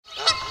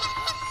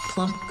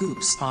Plump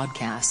Goops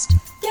Podcast.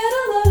 Get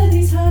a load of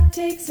these hot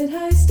takes at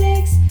high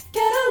stakes.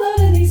 Get a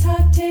load of these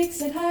hot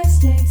takes at high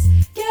stakes.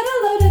 Get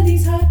a load of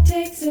these hot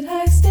takes at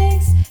high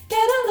stakes. Get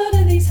a load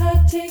of these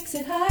hot takes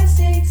at high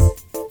stakes.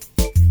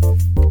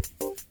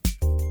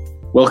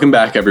 Welcome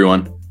back,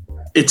 everyone.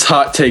 It's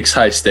Hot Takes,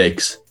 High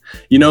Stakes.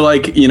 You know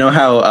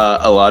how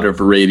a lot of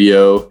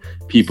radio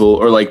people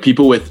or like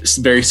people with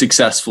very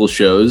successful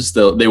shows,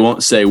 they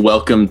won't say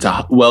welcome to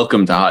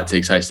Hot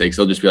Takes, High Stakes.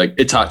 They'll just be like,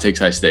 it's Hot Takes,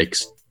 High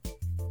Stakes.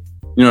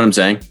 You know what I'm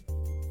saying?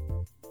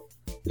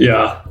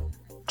 Yeah.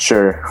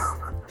 Sure.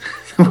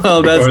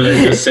 Well, that's or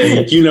they just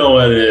say, you know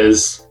what it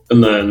is,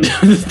 and then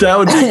that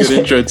would be a good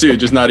intro too.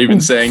 Just not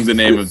even saying the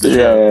name of the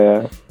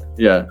show.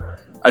 Yeah.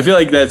 I feel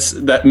like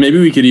that.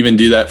 Maybe we could even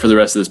do that for the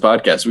rest of this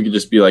podcast. We could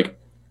just be like,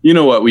 you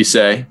know what we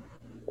say,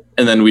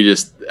 and then we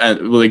just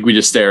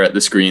stare at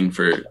the screen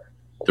for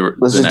the.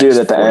 Let's the just do it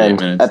at the end.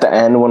 minutes. At the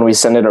end, when we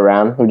send it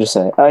around, we just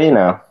say, "Oh, you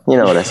know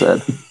what I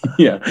said."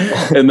 Yeah,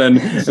 and then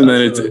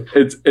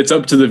it's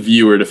up to the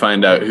viewer to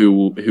find out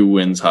who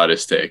wins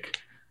hottest take.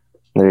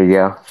 There you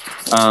go.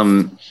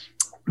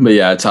 But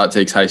yeah, it's Hot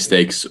Takes, High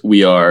Stakes.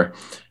 We are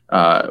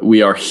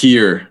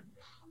here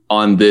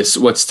on this.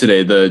 What's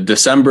today? The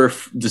December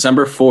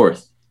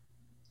 4th.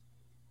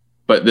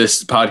 But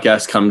this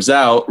podcast comes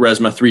out.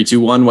 Resma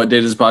 321. What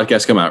day does the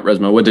podcast come out?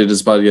 Resma, what day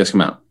does the podcast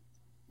come out?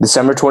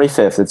 December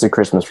 25th. It's a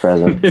Christmas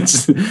present.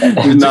 It's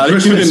not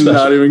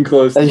even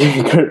close.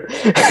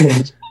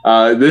 This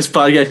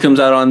podcast comes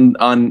out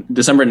on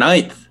December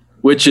 9th,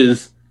 which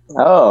is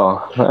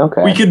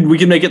okay. We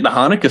could make it the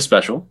Hanukkah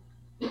special.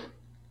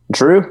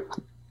 True.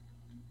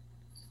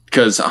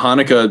 Because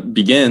Hanukkah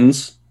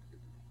begins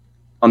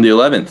on the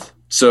 11th.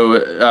 So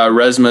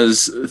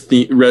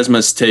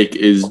Resma's take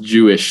is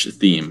Jewish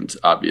themed,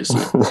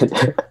 obviously.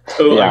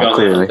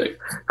 Clearly.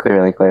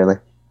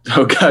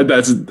 Oh God,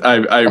 that's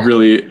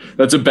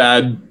a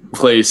bad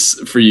place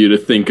for you to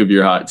think of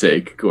your hot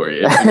take,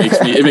 Corey.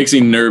 It makes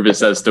me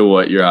nervous as to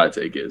what your hot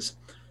take is.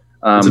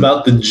 It's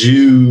about the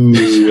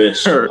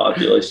Jewish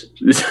population.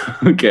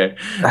 Okay.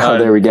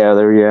 There we go.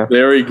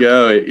 There we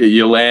go.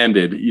 You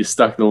landed. You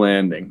stuck the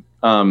landing.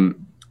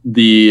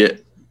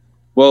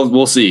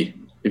 We'll see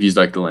if you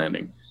stuck the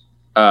landing.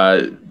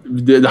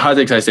 The Hot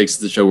Takes, High Stakes is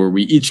the show where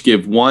we each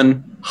give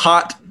one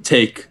hot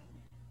take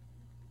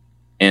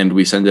and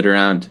we send it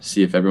around to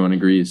see if everyone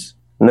agrees.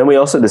 And then we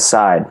also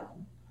decide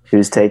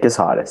whose take is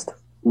hottest.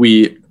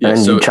 You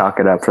chalk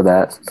it up for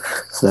that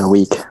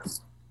week.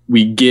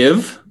 We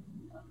give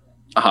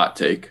a hot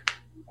take.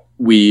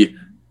 We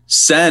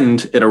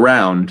send it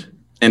around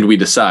and we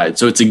decide.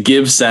 So it's a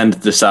give,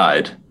 send,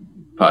 decide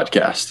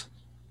podcast.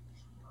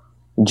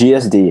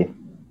 GSD.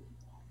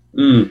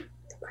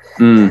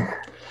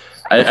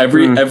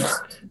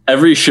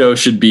 Every show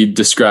should be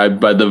described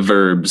by the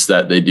verbs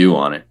that they do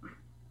on it.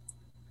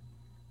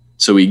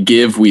 So we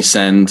give, we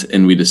send,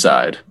 and we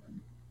decide.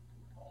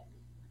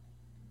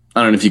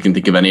 I don't know if you can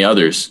think of any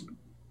other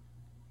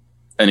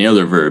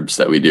verbs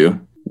that we do.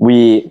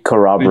 We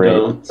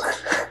corroborate.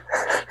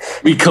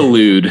 We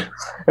collude.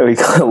 We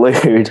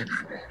collude.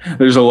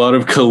 There's a lot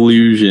of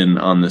collusion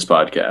on this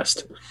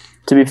podcast.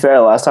 To be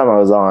fair, last time I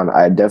was on,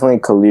 I definitely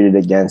colluded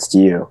against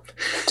you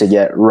to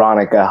get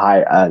Ronick a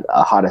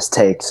hottest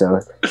take,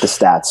 so the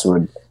stats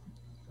would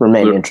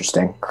remain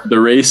interesting. The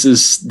race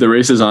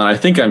is on. I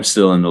think I'm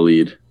still in the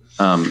lead,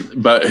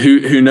 but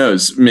who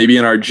knows? Maybe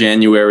in our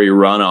January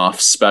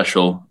runoff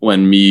special,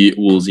 when me,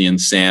 Woolsey,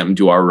 and Sam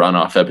do our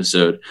runoff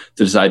episode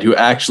to decide who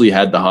actually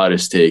had the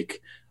hottest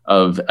take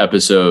of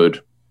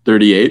episode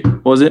 38,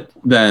 was it?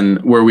 Then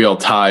where we all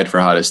tied for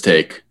hottest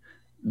take,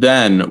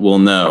 then we'll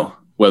know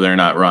whether or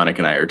not Ronick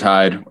and I are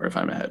tied or if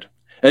I'm ahead.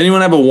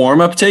 Anyone have a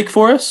warm-up take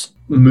for us?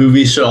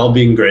 Movies should all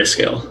be in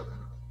grayscale.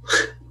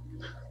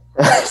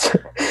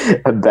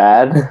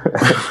 Bad?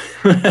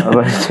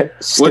 I'm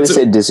just going to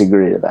say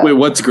disagree to that. Wait,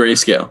 what's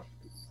grayscale?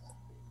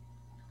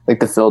 Like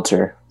the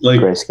filter.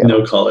 Like grayscale.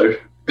 No color.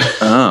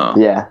 Oh.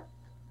 Yeah.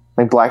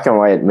 Like black and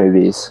white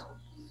movies.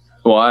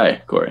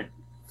 Why, Corey?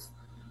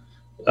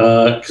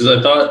 Because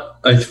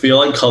I feel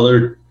like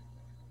color,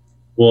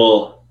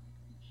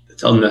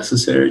 it's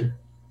unnecessary.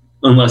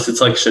 Unless it's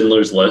like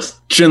Schindler's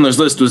List. Schindler's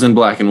List was in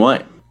black and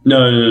white.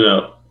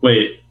 No.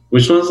 Wait,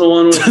 which one's the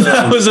one with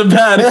that was a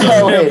bad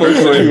example. That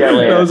was a really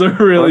bad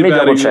example. Let me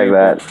double check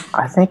that.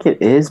 I think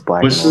it is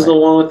black and white. Which is the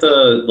one with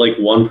the like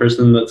one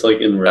person that's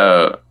like in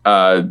red?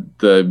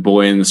 The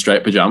boy in the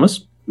striped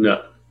pajamas?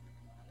 No.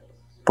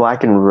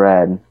 Black and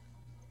red.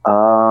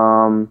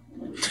 Is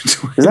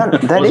that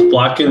it?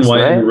 Black and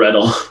white and red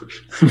all.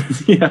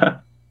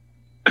 Yeah.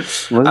 I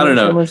don't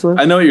know.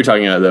 I know what you're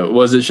talking about though.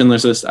 Was it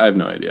Schindler's List? I have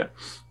no idea.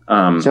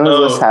 Schindler's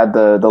List had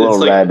the little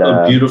like red.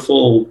 A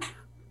beautiful.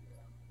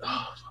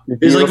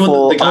 It's like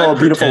the guy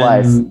Beautiful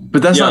Life.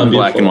 But that's not in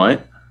black and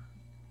white.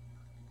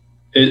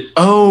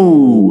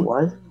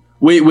 What?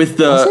 Wait, with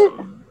the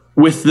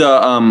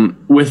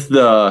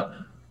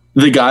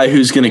guy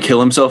who's gonna kill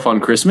himself on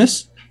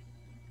Christmas?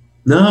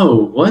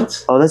 No,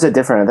 what? Oh, that's a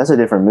different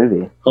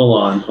movie.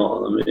 Hold on,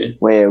 let me.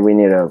 Wait, we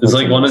need a. It's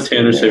like one of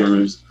Tanner's favorite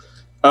movies.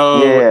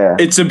 Oh, Yeah.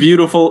 It's a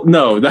beautiful.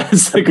 No,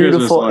 that's the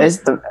Christmas Beautiful. one. It's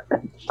the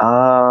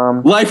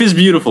Life is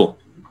Beautiful.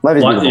 Life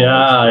is What? Beautiful.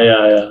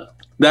 Yeah.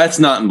 That's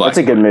not in black. That's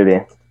a good movie.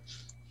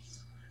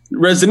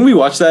 Rez, didn't we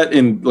watch that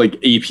in like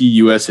AP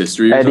US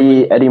history? Or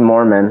something? Eddie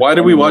Mormon. Why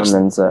did we Eddie watch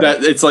Mormon's,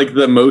 that? It's like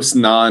the most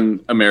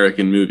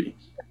non-American movie.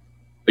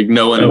 Like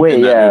no one Wait,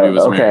 in that yeah, movie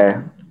was okay.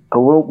 American.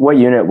 What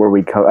unit were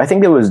we I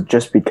think it was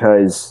just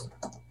because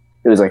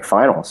it was like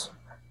finals.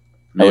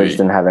 We Maybe. just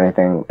didn't have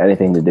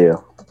anything to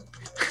do.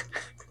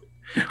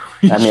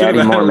 We I mean, should Eddie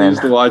have at Mormon.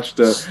 least watched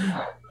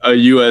a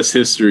US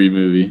history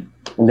movie.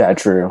 Yeah,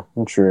 true.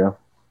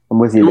 I'm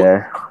with you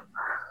there.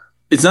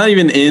 It's not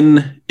even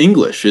in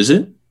English, is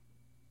it?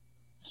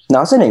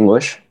 No, it's in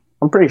English.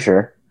 I'm pretty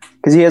sure.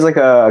 Because he has like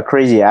a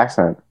crazy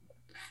accent,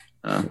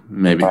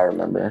 Maybe. if I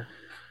remember.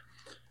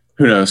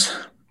 Who knows?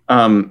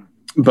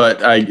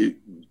 But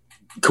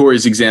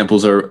Corey's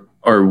examples are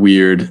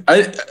weird.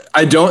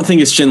 I don't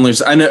think it's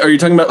Schindler's. I know. Are you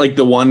talking about like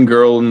the one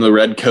girl in the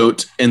red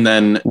coat, and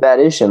then That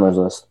is Schindler's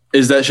List.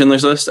 is that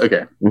Schindler's List?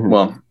 Okay. Mhm.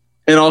 Well,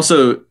 and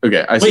also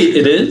okay. I see. Wait,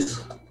 it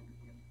is?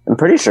 I'm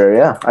pretty sure,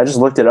 yeah. I just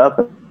looked it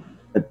up.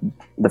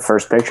 The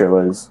first picture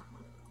was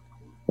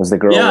the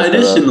girl Yeah, with it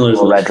is the Schindler's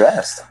little red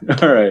List.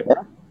 dress. All right.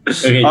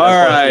 Okay. All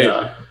that's right.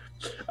 why,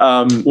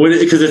 yeah.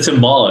 Because it's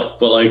symbolic,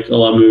 but like a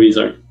lot of movies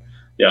aren't.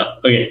 Yeah.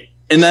 Okay.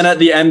 And then at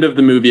the end of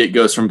the movie, it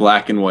goes from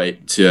black and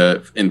white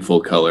to in full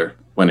color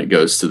when it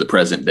goes to the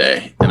present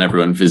day, and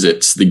everyone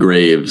visits the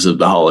graves of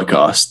the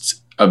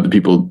Holocaust of the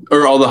people,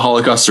 or all the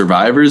Holocaust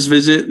survivors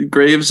visit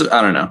graves.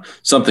 I don't know,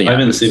 something. I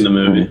haven't happens. seen the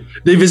movie.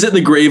 They visit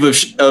the grave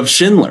of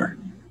Schindler,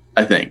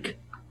 I think.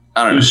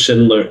 I don't know. Who's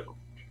Schindler?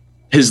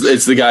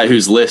 It's the guy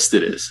whose list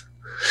it is.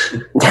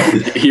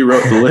 He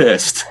wrote the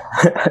list.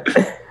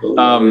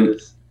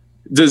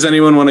 Does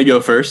anyone want to go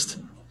first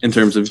in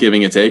terms of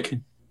giving a take?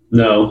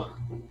 No.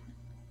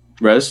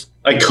 Rez?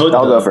 I could.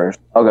 I'll though. go first.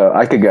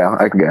 I could go.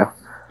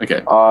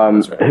 Okay.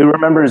 That's right. Who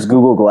remembers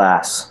Google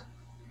Glass?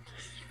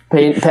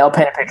 I'll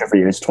paint a picture for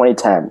you. It's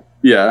 2010,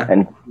 Yeah.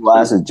 and Google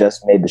Glass has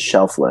just made the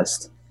shelf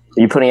list.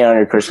 Are you putting it on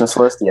your Christmas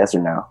list? Yes or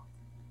no?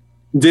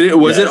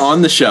 Was it Yes.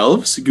 on the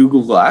shelves?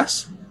 Google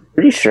Glass?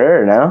 Pretty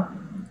sure. No,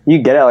 you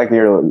get it at like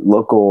your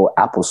local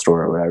Apple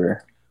store or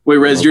whatever. Wait,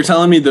 Rez, you're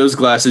telling me those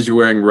glasses you're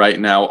wearing right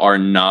now are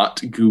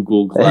not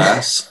Google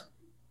Glass?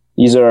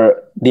 These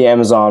are the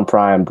Amazon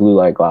Prime blue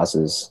light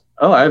glasses.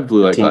 Oh, I have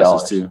blue light $15.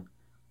 glasses too.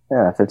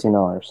 Yeah,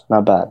 $15.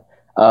 Not bad.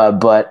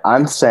 But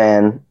I'm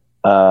saying,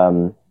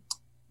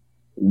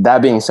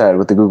 that being said,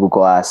 with the Google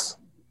Glass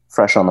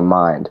fresh on the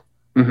mind,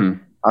 hmm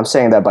I'm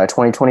saying that by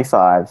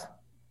 2025,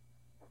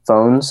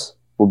 phones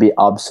will be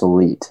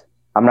obsolete.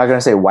 I'm not going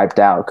to say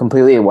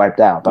completely wiped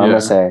out, but I'm Yeah.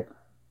 going to say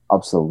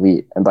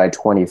obsolete. And by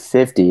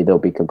 2050, they'll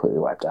be completely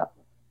wiped out.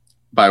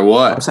 By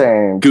what? I'm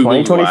saying Google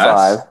 2025.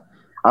 Glass?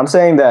 I'm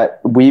saying that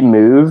we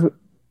move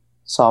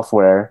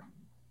software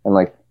and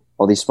like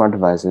all these smart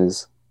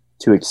devices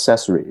to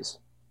accessories.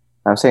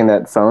 I'm saying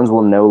that phones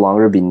will no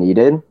longer be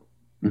needed.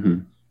 hmm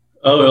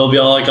Oh, it'll be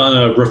all like on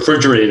a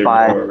refrigerator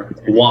By- or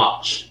a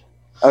watch.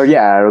 Oh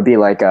yeah, it'll be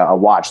like a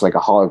watch, like a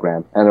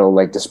hologram, and it'll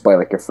like display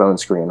like your phone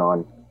screen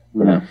on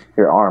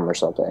your arm or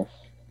something.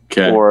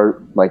 Okay.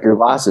 Or like your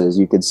glasses,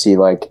 you could see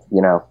like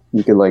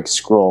you could like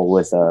scroll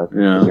with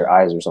Yeah. your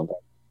eyes or something.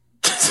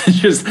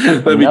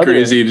 That'd be Another-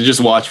 crazy to just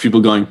watch people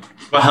going.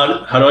 But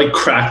how do I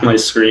crack my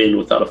screen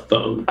without a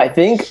phone? I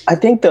think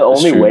the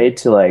only true. way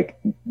to like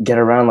get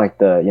around like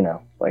the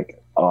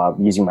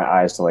using my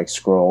eyes to like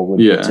scroll would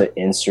Yeah. be to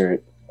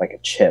insert like a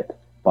chip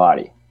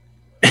body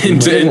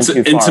into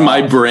too far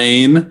my off.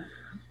 brain.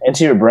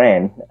 into your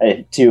brain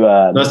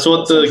That's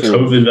what the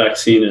COVID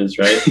vaccine is,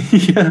 right?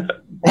 Yeah.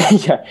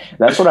 yeah,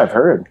 that's what I've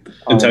heard.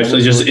 It's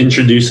actually just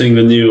introducing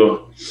the new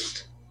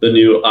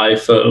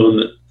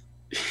iPhone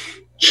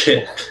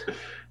chip.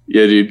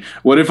 Yeah, dude.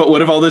 What if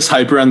all this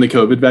hype around the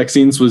COVID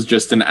vaccines was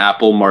just an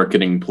Apple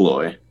marketing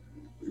ploy?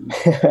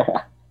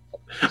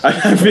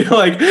 I feel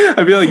like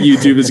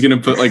YouTube is gonna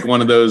put like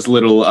one of those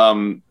little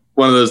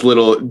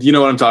you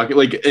know what I'm talking,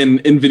 like in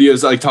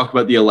videos that like talk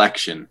about the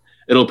election,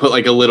 it'll put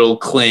like a little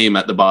claim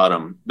at the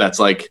bottom that's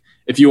like,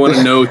 if you want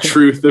to know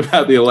truth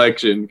about the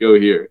election, go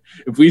here.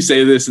 If we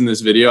say this in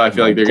this video, I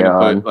feel like they're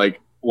gonna put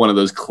like one of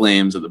those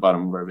claims at the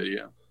bottom of our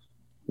video.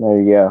 There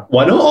you go.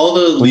 Why don't all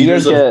the Would you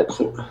leaders guys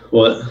of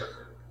what?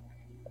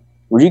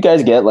 Would you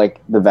guys get like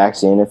the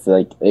vaccine if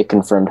like it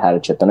confirmed had a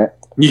chip in it?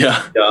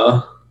 Yeah.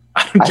 Yeah.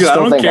 I still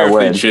don't think care I if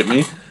they would. chip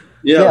me.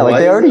 Yeah, like why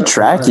they is already that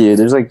track fine? you.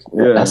 There's like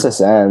Yeah.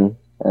 SSN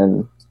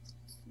and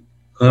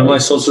I have my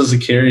social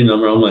security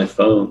number on my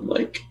phone.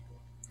 Like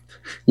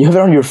you have it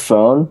on your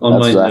phone. On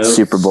my That's notes.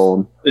 super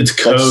bold. it's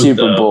code. That's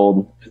super though.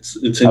 bold.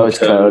 It's in Oh, it's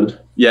code.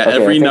 Yeah, Okay, I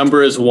every think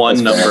number is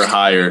one that's number fair.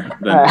 higher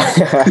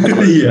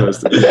than Yeah.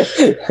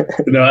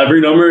 No,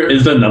 every number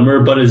is a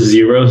number, but a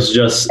zero is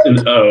just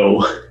an O.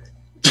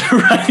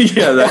 right.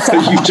 Yeah, that's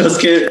You just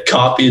can't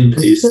copy and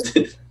paste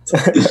it.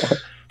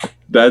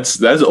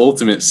 that's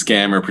ultimate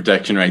scammer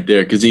protection right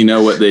there, because you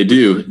know what they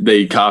do?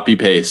 They copy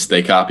paste.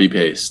 That's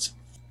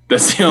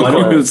the Why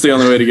only not? that's the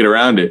only way to get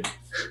around it.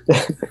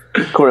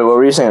 Corey, what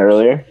were you saying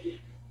earlier?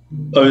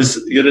 I was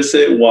gonna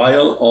say, why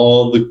don't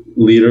all the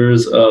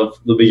leaders of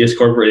the biggest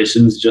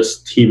corporations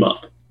just team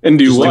up And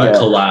do just what? like a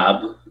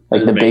collab, Like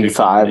and the make Big a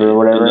Five company or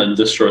whatever? and then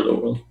destroy the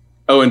world?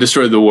 Oh, and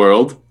destroy the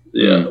world?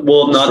 Yeah,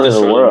 well, not Destroy the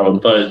destroy the world.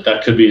 world, but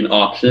that could be an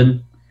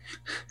option.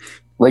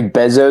 Like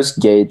Bezos,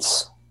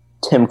 Gates,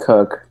 Tim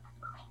Cook,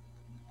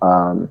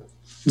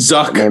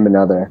 Zuck. name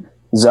another.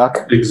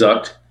 Zuck,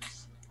 Exact.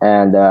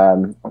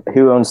 and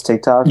who owns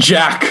TikTok?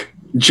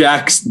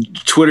 Jack's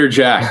Twitter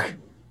Jack.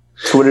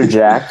 Twitter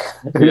Jack.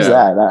 Who's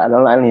Yeah. that? I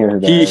don't even know who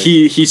that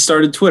He is. he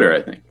started Twitter,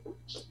 I think.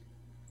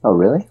 Oh,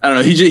 really? I don't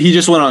know. He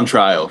just went on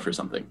trial for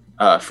something.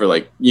 For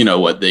like, you know,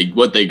 what they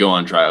go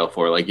on trial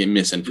for, like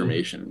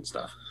misinformation and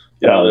stuff.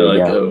 Yeah, Oh, they're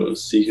like, yeah. oh,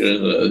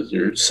 secret,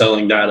 you're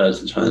selling data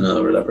to China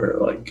or whatever.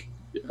 Like,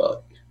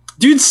 fuck.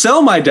 Dude,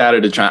 sell my data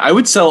to China. I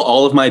would sell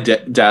all of my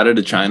data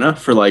to China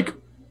for like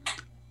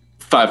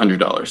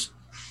 $500.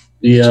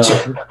 Yeah.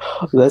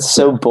 That's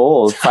so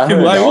bold.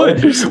 Why would?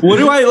 $500? What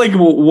do I like?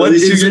 What At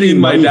least is you're in getting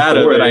my money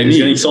data for that it. I It's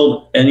getting need?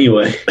 sold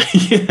anyway.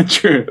 Yeah,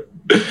 true.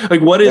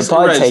 Like, what They're is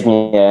probably Rez?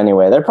 taking it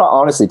anyway. They're probably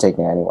honestly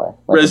taking it anyway.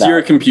 Like Rez, that. you're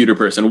a computer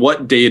person.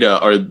 What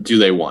data do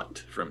they want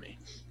from me?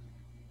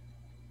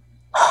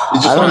 You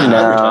just I don't wanna know.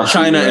 advertise,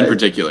 China in right?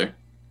 particular.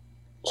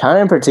 China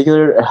in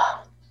particular.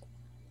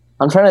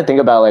 I'm trying to think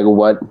about like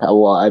what.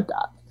 Well,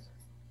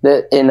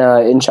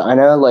 in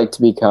China, like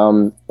to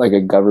become like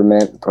a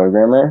government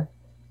programmer,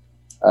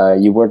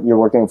 you're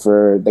working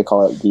for, they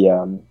call it the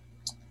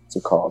what's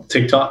it called?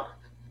 TikTok.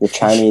 The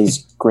Chinese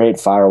Great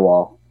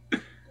Firewall.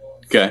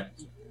 Okay.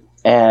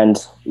 And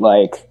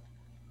like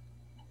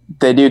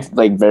they do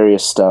like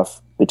various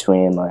stuff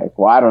between like,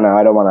 well, I don't know,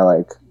 I don't want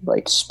to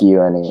like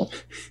spew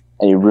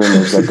any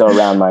rumors that go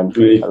around my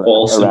Really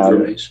false around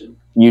information.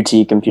 UT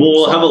computer.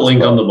 We'll have a science, link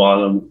but- on the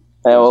bottom.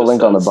 I will Just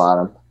link on the says-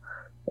 bottom.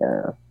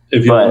 Yeah.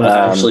 If you But, want to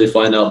actually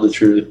find out the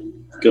truth,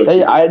 go.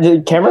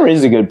 Cameron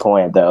raised a good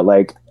point though.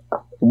 Like,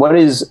 what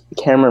is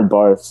Cameron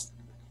Barth,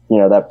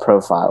 that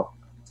profile,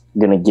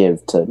 gonna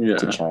give to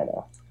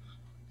China?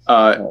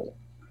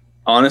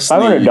 Honestly,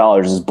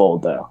 $500 is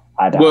bold though.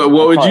 I don't. What I'd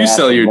would probably you ask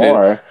sell for your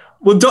more.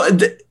 well,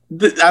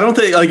 I don't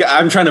think, like,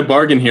 I'm trying to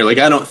bargain here. Like,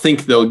 I don't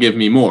think they'll give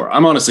me more.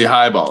 I'm honestly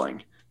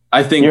highballing.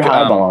 I think You're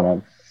highballing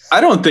them. I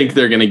don't think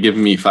they're going to give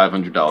me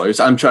 $500.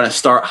 I'm trying to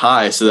start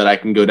high so that I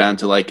can go down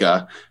to like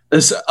a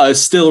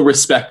still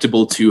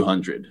respectable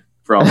 200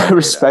 for all my data.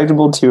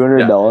 Respectable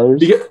 $200.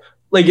 Because,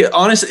 like,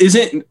 honest,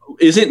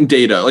 isn't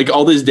data, like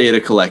all this data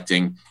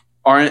collecting,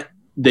 aren't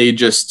they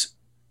just,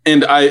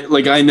 and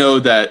I know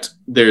that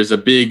there's a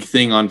big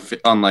thing on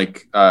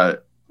like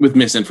with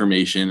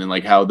misinformation and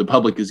like how the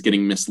public is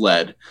getting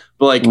misled,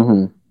 but like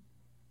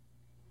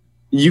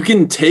you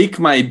can take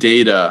my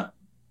data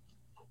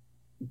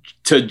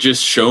to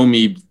just show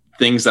me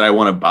things that I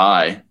want to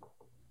buy.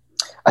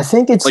 I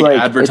think it's like like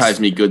advertise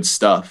me good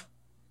stuff.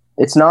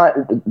 It's not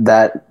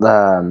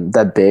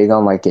that big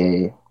on like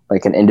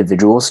an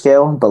individual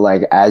scale, but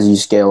like as you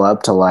scale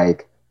up to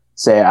like,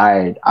 say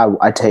I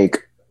take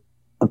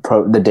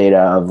the data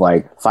of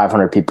like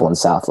 500 people in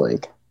South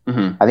Lake.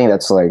 I think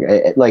that's like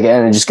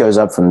and it just goes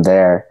up from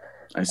there.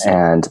 I see.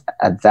 And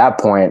at that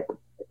point,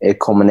 it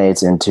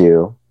culminates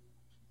into,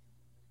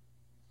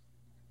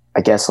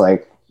 I guess,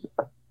 like,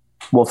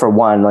 well, for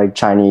one, like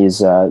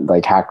Chinese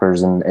like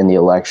hackers in the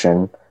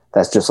election.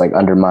 That's just like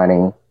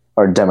undermining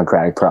our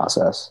democratic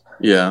process.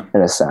 Yeah.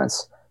 In a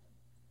sense.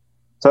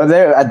 So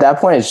there, at that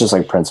point, it's just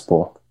like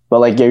principle. But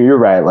like, yeah, you're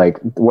right. Like,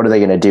 what are they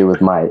going to do with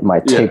my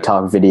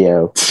TikTok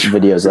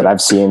videos that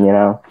I've seen?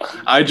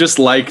 I just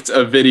liked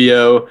a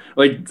video.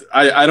 Like,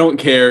 I don't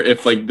care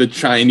if like the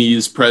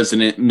Chinese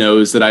president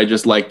knows that I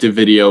just liked a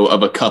video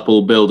of a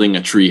couple building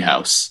a tree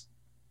house.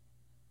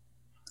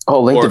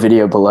 Oh, link the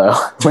video below.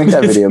 Link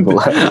that video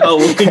below. I'll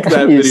link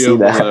that You video see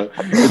that. below.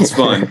 It's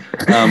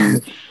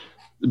fun.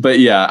 But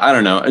yeah, I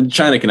don't know.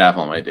 China can have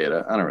all my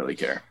data. I don't really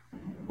care.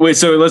 Wait,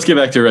 so let's get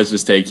back to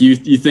Rez's take. You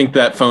think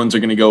that phones are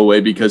going to go away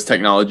because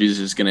technology is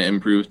just going to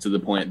improve to the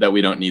point that we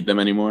don't need them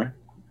anymore?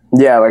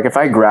 Yeah, like if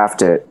I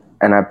graphed it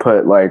and I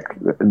put like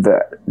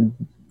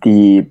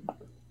the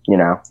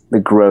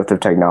growth of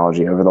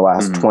technology over the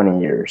last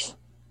 20 years.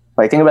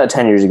 Like think about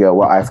 10 years ago,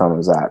 what iPhone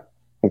was that?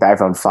 Like the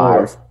iPhone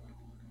 5,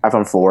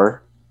 iPhone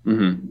 4. I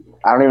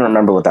don't even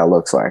remember what that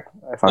looks like.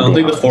 I don't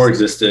think the 4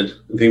 existed.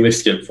 I think they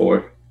skipped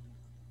 4.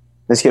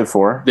 They skipped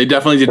 4? They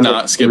definitely did Was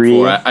not it skip 3?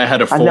 4. I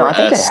had a 4S. No, I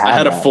think they I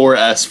had a that.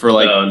 4S for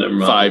like No, never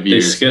mind. 5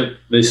 years.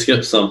 They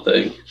skipped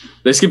something.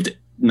 They skipped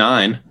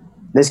 9.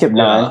 They skipped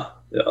 9.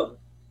 Yeah.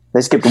 They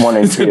skipped 1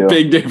 and It's 2. a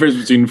big difference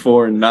between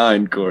 4 and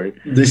 9, Corey.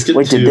 They skipped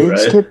Wait, 2, did they right?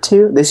 skip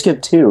 2? They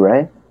skipped 2,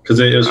 right? Because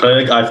it was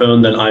probably like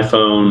iPhone, then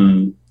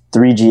iPhone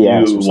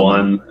 3GS or something.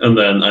 1, and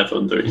then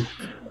iPhone 3.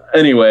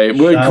 Anyway,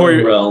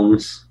 Shadow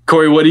Realms.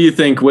 Corey, what do you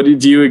think?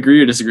 Do you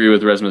agree or disagree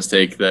with Resma's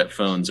take that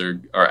phones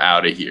are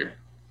out of here?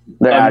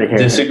 They're out of here.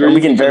 Disagree.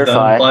 We can because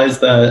verify.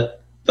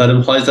 That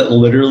implies that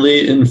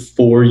literally in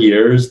 4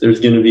 years there's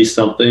going to be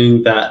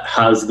something that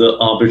has the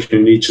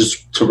opportunity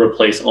just to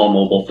replace all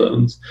mobile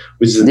phones,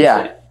 which is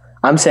insane.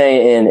 I'm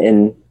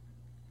saying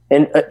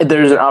in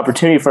there's an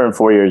opportunity for in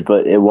 4 years,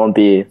 but it won't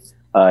be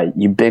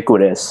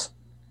ubiquitous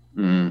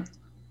Mm.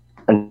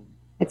 until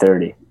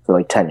 30 for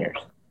like 10 years.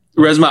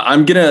 Resma,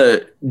 I'm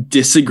gonna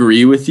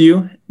disagree with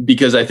you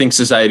because I think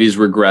society is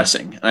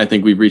regressing. I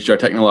think we've reached our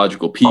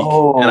technological peak,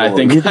 and I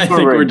think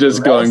we're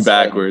just going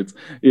backwards.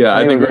 Yeah,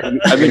 I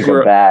think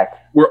we're back.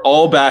 We're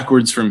all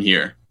backwards from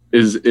here.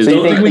 Is I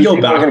don't think we go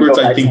backwards.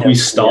 I think we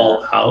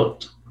stall Yeah.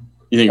 out.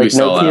 You think Like we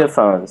stall Nokia out?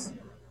 phones.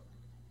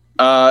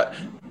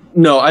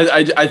 No,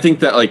 I think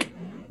that like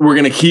we're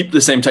gonna keep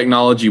the same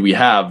technology we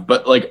have,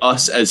 but like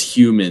us as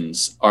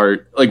humans are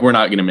like we're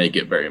not gonna make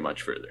it very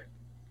much further.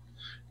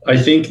 I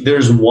think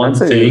there's one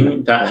That's a-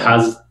 thing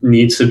that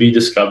needs to be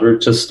discovered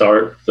to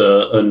start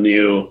a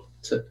new.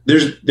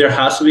 There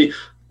has to be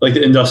like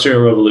the Industrial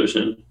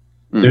Revolution.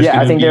 There's Yeah, I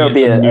gonna think there will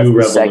be a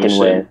new second revolution.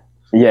 wave.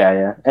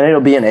 Yeah, and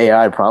it'll be an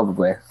AI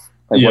probably.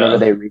 Like Yeah. whenever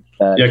they reach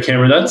that. Yeah,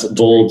 Cameron, that's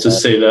bold to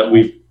say that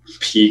we've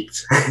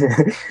peaked,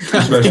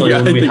 especially Yeah,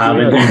 I when we think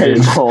haven't we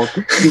even. Bold.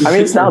 I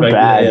mean, it's not Regular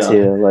bad AI.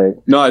 too. Like,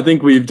 No, I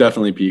think we've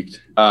definitely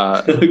peaked.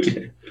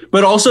 Okay.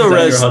 But also, Is that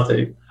your Rez, hot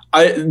take?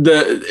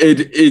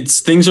 it's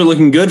things are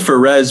looking good for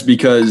Rez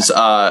because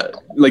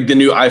like the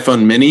new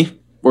iPhone Mini,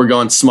 we're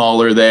going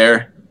smaller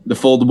there. The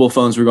foldable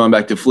phones, we're going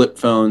back to flip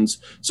phones.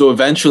 So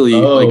eventually,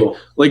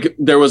 like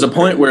there was a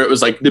point where it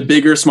was like the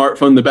bigger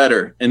smartphone, the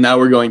better, and now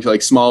we're going to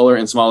like smaller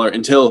and smaller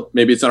until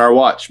maybe it's on our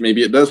watch,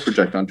 maybe it does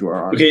project onto our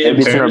arm. Okay, in Maybe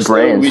it's in our fairness, though,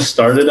 brains. we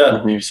started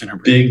at Maybe it's in our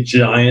brain. big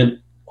giant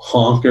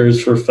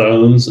honkers for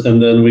phones,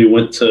 and then we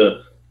went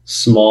to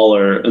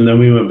smaller, and then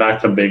we went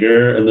back to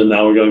bigger, and then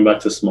now we're going back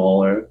to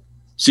smaller.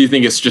 So you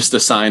think it's just a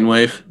sine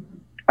wave?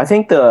 I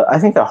think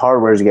the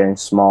hardware is getting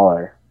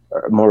smaller,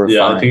 or more refined.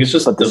 Yeah, I think it's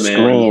just but the demand.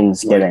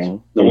 screen's Like,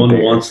 getting No one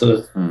bigger. wants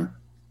to. Hmm.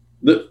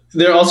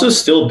 They're also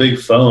still big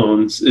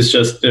phones. It's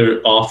just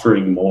they're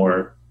offering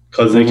more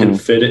because they can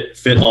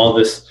fit all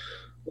this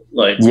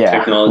like Yeah.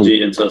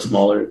 technology into a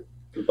smaller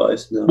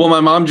device now. Well, my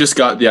mom just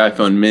got the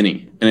iPhone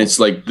Mini, and it's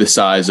like the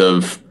size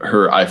of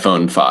her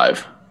iPhone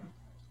 5.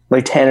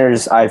 Like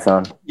Tanner's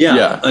iPhone.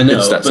 yeah, I know.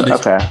 it's that But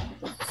size. Okay.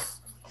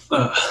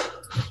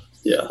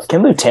 yeah, I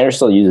can't believe Tanner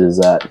still uses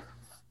that.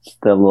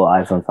 The little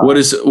iPhone 5.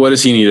 What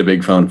does he need a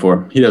big phone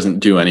for? He doesn't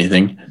do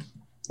anything.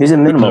 He's a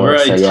whenever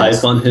minimalist, I I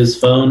guess. type on his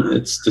phone,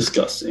 it's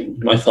disgusting.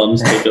 My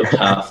thumbs take up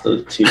half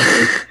the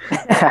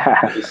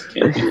keyboard. This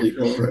can't be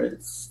legal,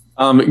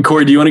 right?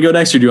 Corey, do you want to go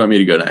next, or do you want me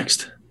to go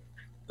next?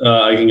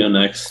 I can go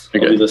next.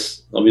 Okay.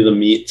 I'll be the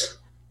meat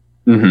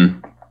Mm-hmm.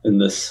 in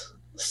this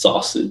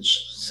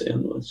sausage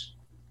sandwich.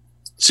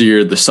 So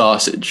you're the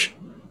sausage.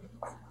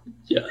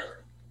 Yeah.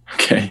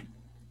 Okay.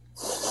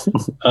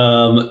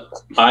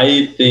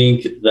 I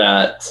think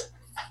that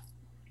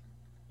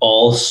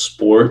all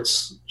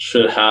sports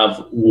should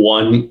have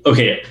one.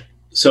 Okay,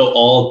 so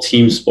all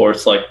team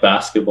sports like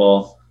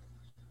basketball,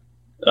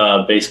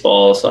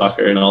 baseball,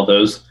 soccer, and all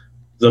those,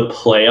 the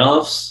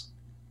playoffs,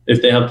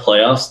 if they have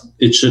playoffs,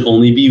 it should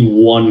only be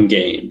one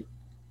game.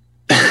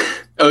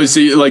 Oh,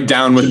 so you're like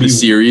down with the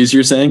series,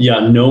 you're saying? Yeah,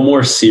 no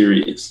more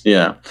series.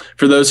 Yeah.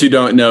 For those who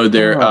don't know,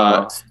 they're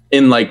Oh.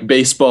 in like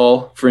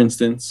baseball, for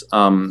instance.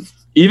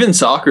 Even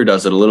soccer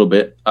does it a little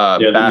bit. Yeah,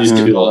 they use two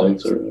Basketball,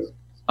 legs or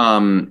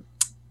whatever.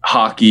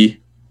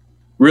 hockey.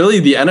 Really,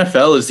 the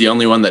NFL is the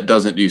only one that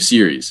doesn't do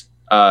series.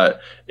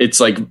 It's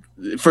like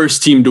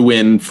first team to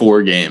win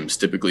 4 games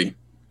typically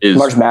is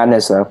March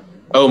Madness, though.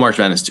 Oh, March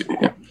Madness too.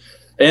 Yeah.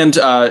 And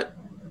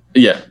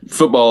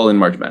football and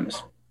March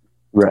Madness.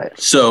 Right.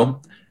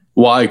 So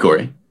why,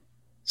 Corey?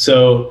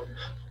 So,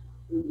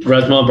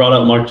 Resma brought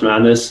up March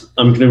Madness.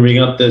 I'm going to bring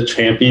up the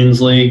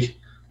Champions League,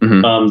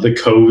 Mhm. the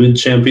COVID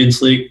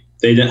Champions League.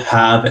 They didn't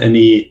have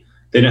any.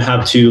 They didn't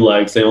have 2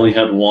 legs. They only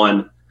had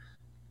one,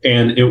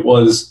 and it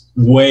was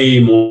way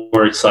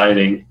more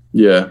exciting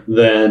Yeah.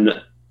 than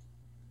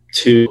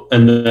 2.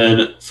 And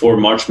then for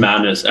March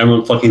Madness,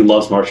 everyone fucking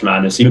loves March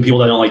Madness. Even people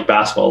that don't like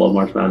basketball love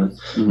March Madness.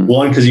 Mhm.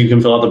 1, because you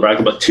can fill out the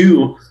bracket, but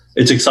 2,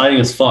 it's exciting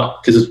as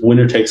fuck because it's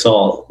winner takes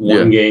all.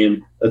 One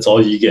game. That's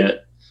all you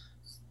get.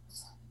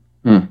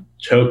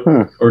 Choke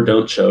or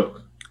don't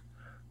choke.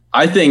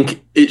 I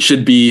think it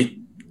should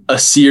be a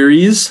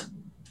series,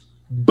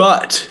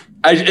 but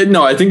I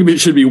think it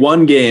should be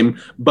one game,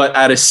 but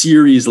at a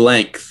series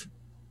length.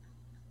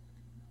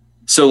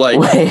 So like,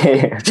 Wait.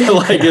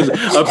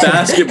 it's a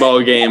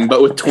basketball game,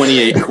 but with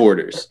 28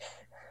 quarters.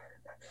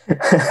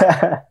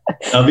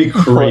 That'd be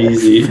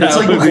crazy. That It's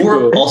like would be before,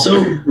 cool. also,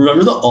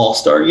 remember the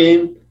All-Star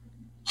game?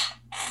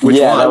 Which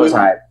yeah, one? that was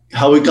hype.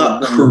 How it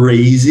got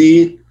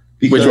crazy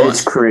because one?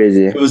 It's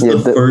crazy. it was Yeah,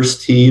 the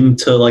first team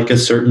to like a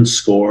certain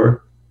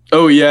score.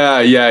 Oh yeah.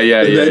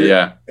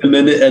 And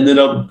then it ended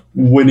up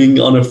winning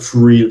on a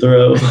free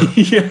throw.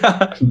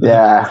 Yeah.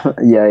 yeah,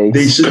 yikes.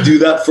 They should do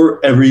that for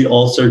every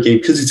All-Star game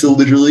because it's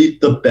literally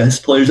the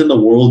best players in the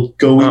world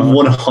going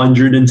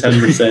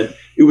 110%.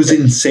 It was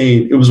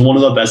insane. It was one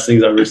of the best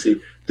things I've ever seen.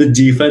 The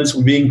defense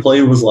being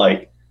played was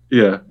like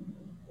Yeah.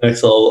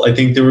 next level. I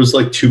think there was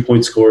like 2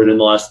 points scored in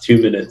the last 2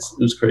 minutes.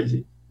 It was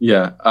crazy.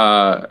 Yeah.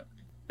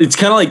 It's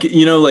kind of like,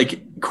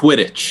 like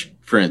Quidditch,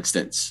 for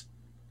instance,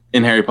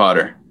 in Harry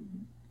Potter.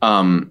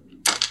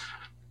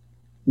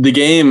 The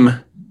game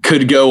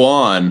could go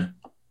on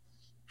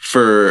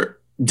for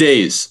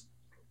days.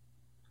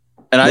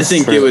 And I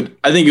think it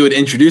would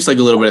introduce like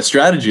a little bit of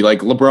strategy. Like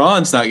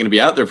LeBron's not going to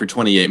be out there for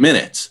 28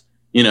 minutes.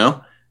 You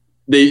know,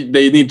 they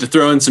need to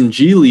throw in some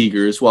G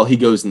leaguers while he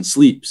goes and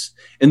sleeps.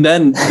 And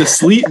then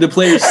the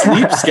players'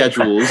 sleep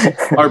schedules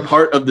are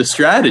part of the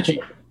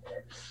strategy.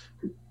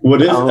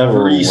 What if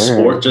every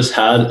sport just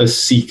had a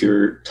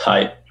seeker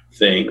type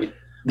thing?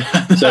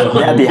 So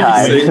That'd be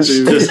high. it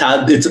just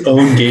had its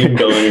own game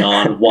going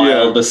on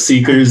while the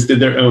seekers did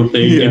their own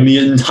thing, and the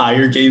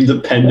entire game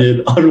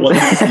depended on what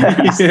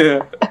the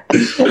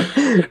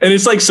seekers. And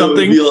it's like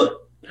something.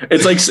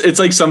 It's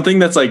like something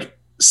that's like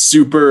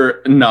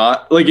super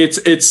not like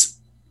it's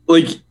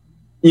like,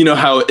 you know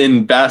how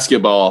in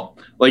basketball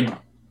like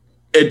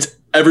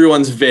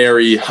everyone's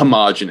very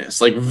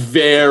homogenous, like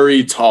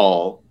very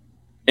tall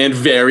and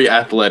very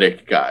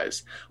athletic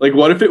guys. Like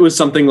what if it was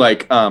something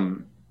like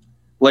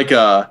what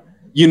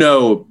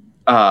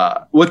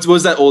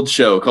was that old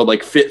show called,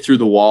 like Fit Through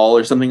the Wall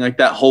or something like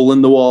that, Hole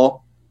in the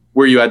Wall,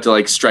 where you had to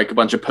like strike a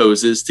bunch of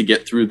poses to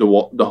get through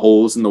the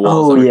holes in the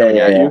walls. Oh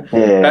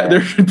yeah.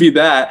 There should be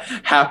that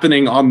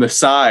happening on the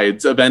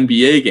sides of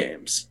NBA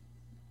games.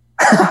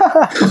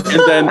 And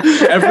then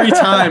every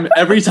time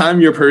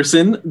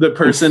the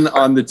person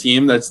on the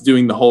team that's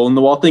doing the hole in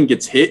the wall thing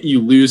gets hit, you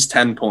lose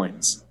 10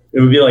 points. It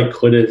would be like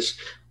Quidditch.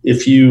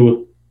 If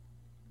you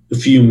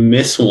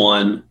miss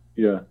one,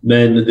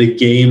 then the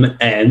game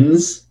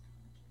ends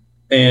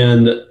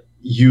and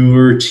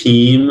your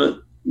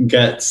team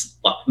gets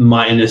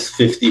minus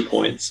 50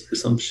 points or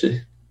some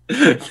shit.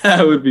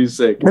 That would be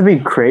sick. That'd be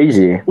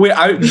crazy. Wait,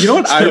 you know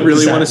what I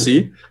really want to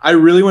see? I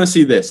really want to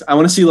see this. I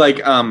want to see like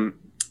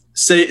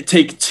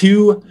take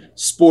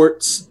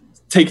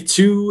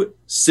two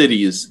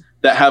cities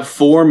that have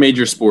 4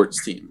 major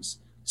sports teams.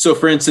 So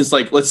for instance,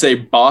 like let's say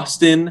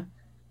Boston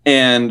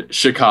and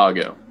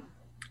Chicago.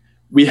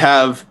 We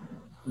have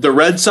the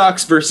Red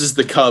Sox versus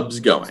the Cubs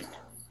going.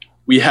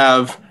 We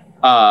have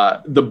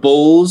the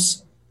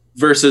Bulls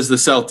versus the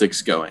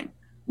Celtics going.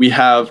 We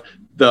have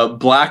the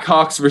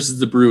Blackhawks versus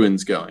the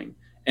Bruins going.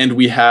 And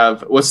we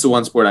have, what's the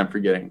one sport I'm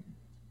forgetting?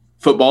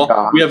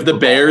 Football. We have the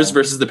Bears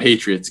versus the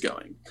Patriots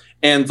going.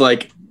 And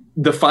like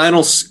the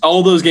final,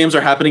 all those games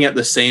are happening at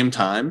the same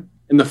time.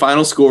 And the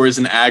final score is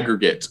an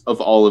aggregate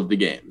of all of the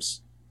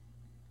games.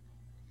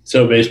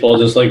 So baseball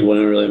just like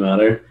wouldn't really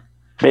matter.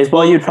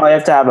 Baseball, you'd probably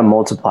have to have a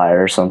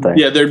multiplier or something.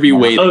 Yeah, there'd be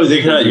weighting. Oh,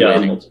 they could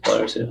have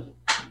multipliers, yeah.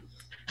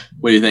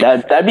 What do you think?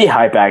 That'd be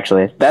hype,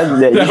 actually.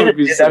 You should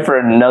do that for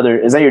another.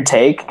 Is that your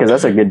take? Because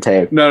that's a good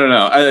take.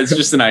 No. It's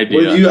just an idea.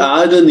 Would you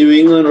add a New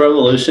England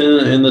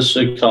Revolution in the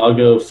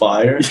Chicago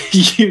Fire?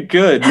 You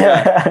could,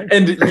 yeah.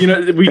 And you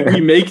know,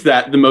 we make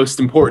that the most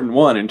important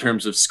one in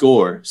terms of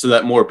score, so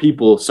that more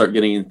people start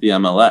getting into the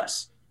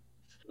MLS.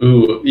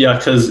 Ooh, yeah,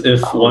 because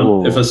if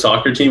a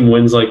soccer team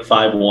wins like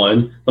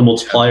 5-1, the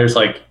multiplier is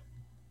like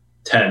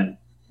 10.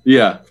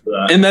 Yeah.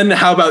 And then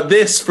how about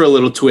this for a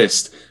little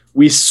twist?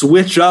 We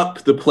switch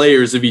up the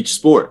players of each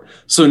sport.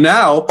 So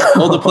now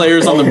all the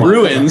players on the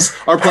Bruins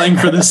are playing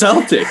for the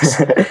Celtics.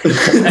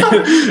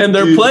 And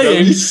they're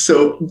playing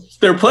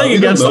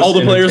against all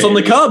the players on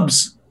the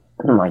Cubs.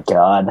 Oh my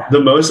God.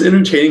 The most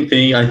entertaining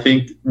thing I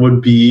think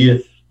would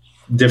be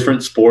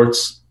different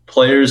sports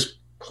players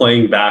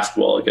playing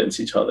basketball against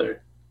each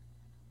other.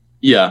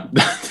 Yeah.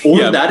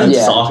 Or that in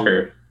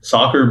soccer.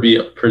 Soccer would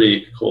be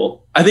pretty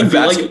cool. I think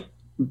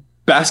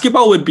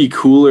basketball would be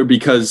cooler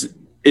because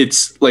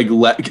it's like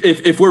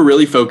if we're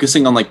really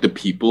focusing on like the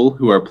people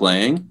who are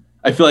playing,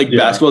 I feel like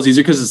basketball is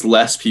easier because it's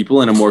less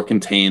people in a more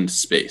contained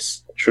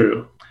space.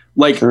 True.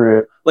 Like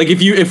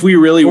if we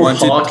really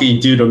wanted hockey,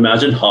 dude,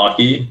 imagine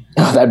hockey.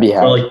 Oh, that'd be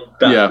hard. Or like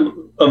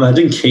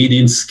imagine Katie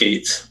and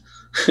skates.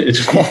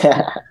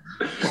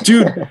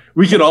 Dude,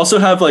 we could also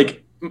have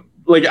like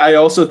I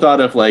also thought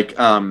of like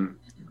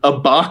a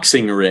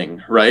boxing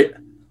ring, right?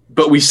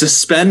 But we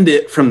suspend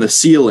it from the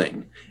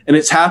ceiling and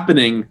it's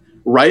happening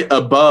right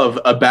above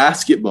a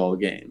basketball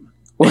game.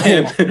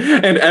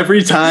 and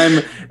every time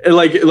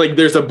like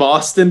there's a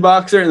Boston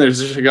boxer and there's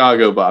a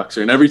Chicago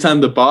boxer, and every time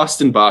the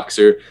Boston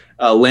boxer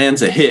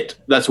lands a hit,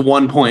 that's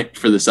 1 point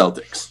for the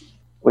Celtics.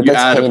 You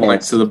add a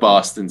point to the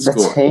Boston score.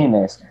 That's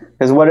heinous.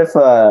 Because what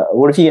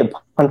if you get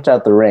punched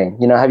out the ring?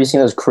 You know, have you seen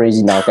those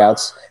crazy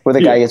knockouts where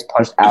the guy gets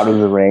punched out of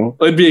the ring?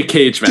 It'd be a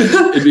cage match.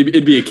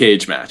 It'd be a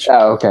cage match.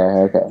 Oh,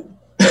 okay.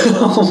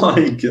 Oh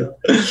my God.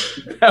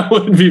 That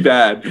would be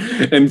bad.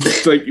 And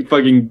like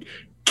fucking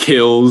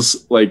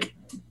kills like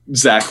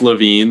Zach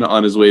LaVine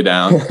on his way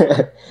down.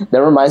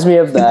 That reminds me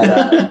of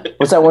that.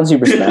 What's that one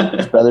Super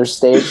Smash Brothers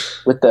stage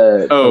with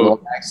the little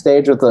Mac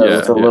stage with the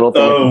little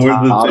thing?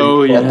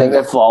 That thing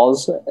that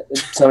falls.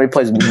 Somebody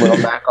plays Little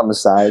Mac on the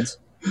sides.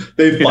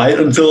 They fight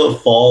until it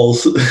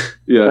falls.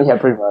 Yeah,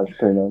 pretty much.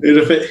 And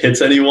if it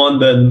hits anyone,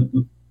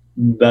 then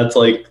that's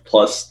like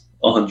plus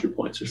 100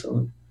 points or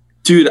something.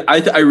 Dude,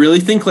 I really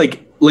think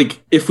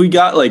like if we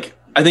got like,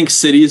 I think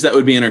cities that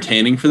would be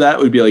entertaining for that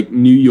would be like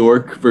New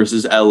York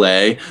versus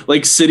LA,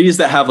 like cities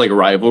that have like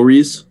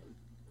rivalries.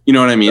 You know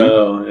what I mean?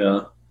 Oh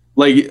yeah.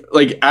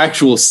 like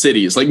actual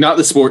cities, like not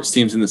the sports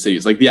teams in the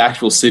cities, like the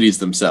actual cities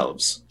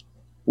themselves.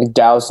 Like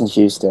Dallas and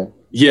Houston.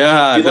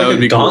 Yeah, It'd be that like would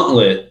a be cool.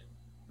 gauntlet.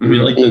 It'd be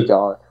like Big the,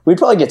 gauntlet. We'd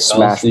probably get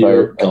smashed New by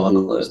York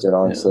gauntlet, Houston,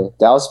 honestly.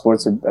 Dallas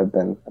sports have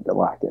been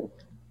lacking.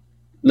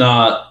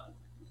 nah.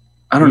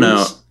 I don't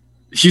know.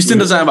 Houston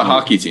doesn't have a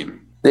hockey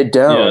team. They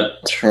don't. Yeah,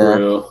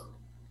 true.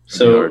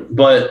 So, hard.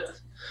 but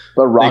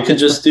But they Rockets could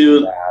just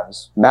do.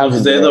 Mavs.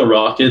 Because they have the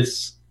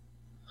Rockets,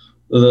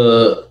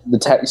 the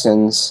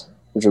Texans,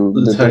 which are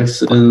The the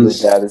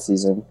Texans. bad this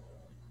season.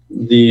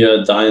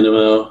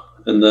 Dynamo,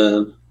 and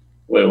then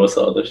wait, what's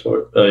the other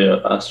sport? Oh yeah,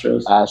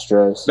 Astros.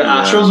 Astros. The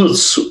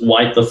Astros would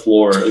wipe the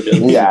floor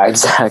against Yeah, the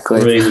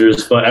exactly.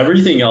 Rangers, but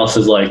everything else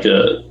is like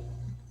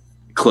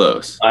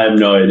Close. I have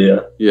no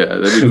idea. Yeah,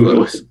 that'd be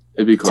close.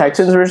 It'd be close.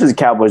 Texans versus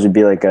Cowboys would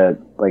be like a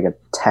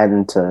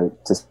 10 to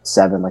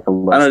 7, like a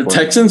low I don't know.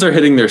 score. Texans are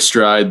hitting their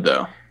stride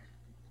though.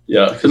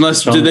 Yeah, 'cause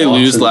Unless- Deshaun did they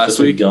lose Watson's last just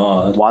a week?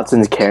 God.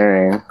 Watson's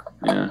carrying.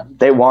 Yeah.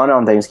 They won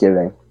on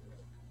Thanksgiving.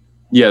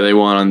 Yeah, they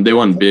won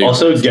big.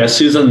 Also, guess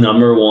who's the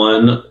number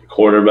one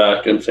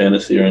quarterback in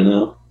fantasy right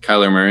now?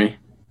 Kyler Murray.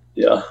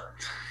 Yeah. Oh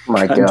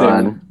my God damn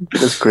God.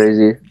 That's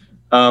crazy.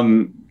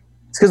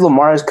 It's because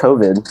Lamar has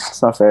COVID.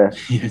 It's not fair.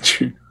 Yeah,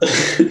 true.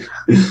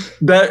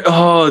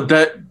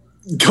 That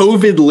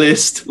COVID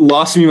list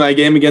lost me my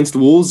game against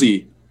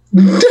Woolsey.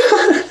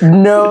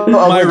 No,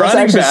 My that's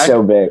running actually back-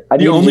 so big.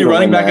 The only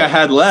running back I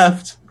had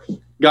left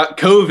got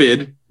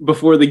COVID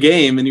before the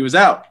game, and he was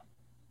out.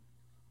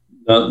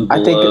 That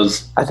I think-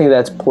 blows. I think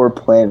that's poor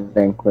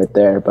planning right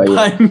there. But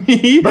yeah. By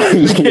me,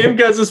 the game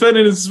got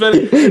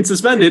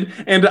suspended,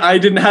 and I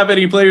didn't have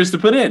any players to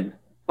put in.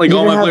 Like You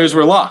all didn't my have- players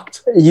were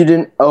locked. You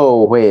didn't.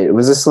 Oh wait,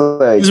 was this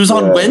like? This was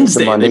on the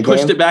Wednesday. Monday They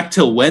pushed game? it back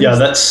till Wednesday. Yeah,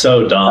 that's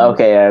so dumb.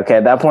 Okay, at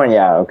that point,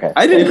 yeah, okay.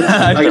 I didn't.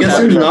 I guess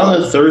there's not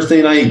a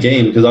Thursday night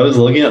game because I was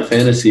looking at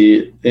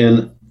fantasy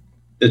and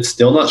it's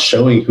still not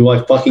showing who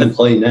I fucking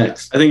play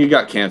next. I think it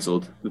got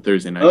canceled the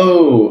Thursday night.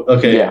 Oh,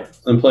 okay. Yeah.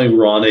 I'm playing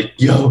Ronick.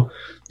 Yo,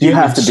 You dude,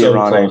 have to it's be so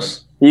Ronick.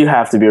 close. You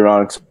have to be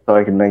wrong so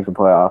I can make the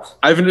playoffs.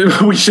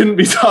 We shouldn't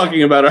be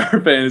talking about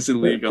our fantasy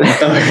league.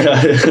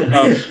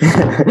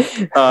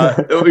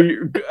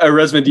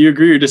 Resman, do you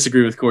agree or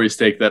disagree with Corey's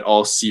take that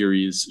all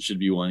series should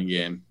be one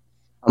game?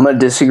 I'm gonna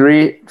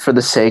disagree for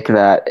the sake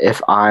that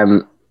if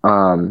I'm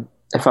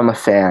a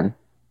fan,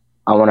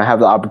 I want to have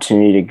the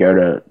opportunity to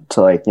go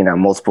to like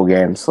multiple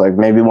games. Like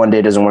maybe one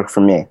day doesn't work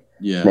for me.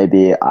 Yeah.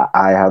 Maybe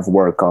I have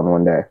work on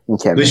one day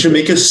and can't. They should it.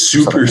 make a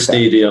super Something like that.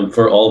 stadium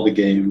for all the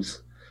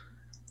games.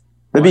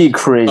 That'd be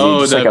crazy.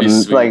 Oh, Just that'd like be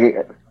sweet. like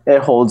it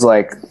holds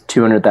like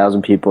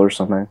 200,00 people or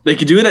something. They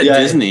could do it at Yeah.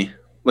 Disney,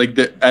 like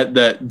at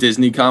that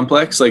Disney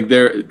complex. Like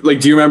do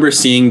you remember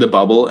seeing the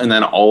bubble and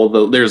then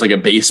there's like a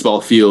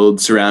baseball field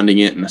surrounding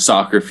it and a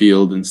soccer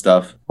field and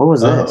stuff. What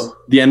was this? Oh.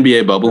 The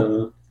NBA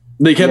bubble. Uh,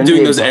 They kept The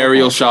doing NBA those bubble.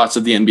 aerial shots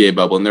of the NBA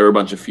bubble, and there were a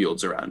bunch of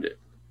fields around it,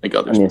 like I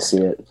others. need to see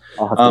it.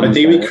 I'll have to I I look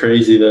think at it'd be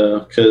crazy though,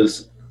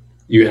 because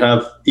you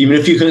have even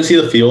if you couldn't see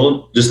the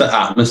field, just the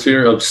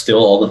atmosphere of still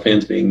all the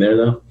fans being there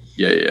though.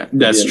 Yeah,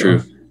 that's You true.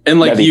 know. And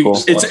like That'd be cool.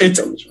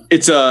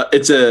 it's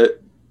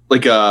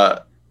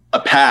a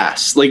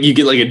pass. Like you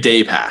get like a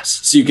day pass,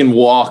 so you can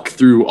walk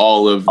through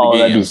all of the Oh,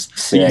 that'd be games.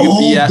 sick. You can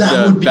be at that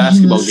the would be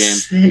basketball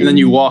insane. game, and then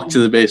you walk to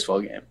the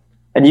baseball game.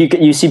 And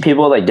you see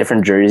people with like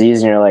different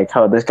jerseys, and you're like,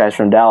 oh, this guy's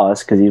from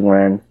Dallas because he's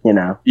wearing a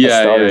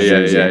Stars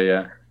jersey.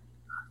 Yeah.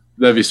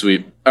 That'd be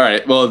sweet. All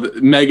right. Well,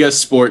 the mega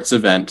sports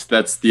event.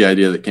 That's the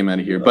idea that came out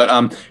of here.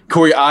 But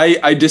Corey,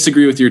 I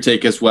disagree with your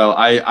take as well.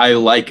 I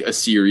like a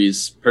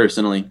series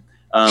personally.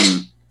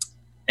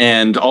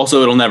 And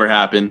also it'll never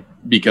happen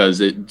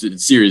because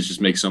series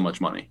just makes so much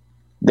money.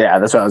 Yeah,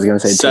 that's what I was gonna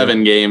say.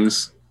 7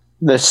 games Too.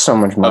 There's so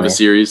much of money. a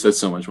series. That's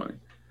so much money.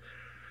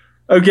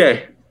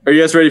 Okay. Are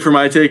you guys ready for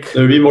my take?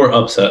 There'd be more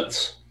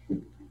upsets.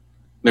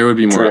 There would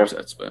be more True.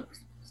 upsets, but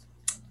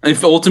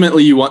if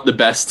ultimately you want the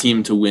best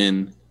team to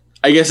win,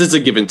 I guess it's a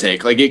give and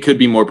take. Like it could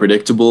be more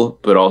predictable,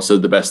 but also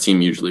the best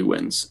team usually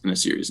wins in a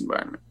series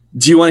environment.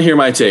 Do you want to hear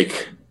my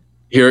take?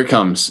 Here it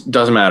comes.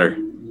 Doesn't matter.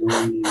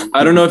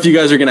 I don't know if you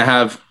guys are going to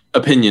have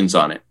opinions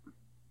on it.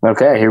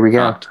 Okay, here we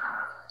go.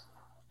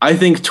 I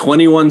think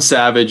 21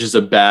 Savage is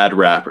a bad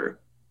rapper.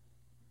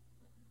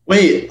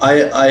 Wait,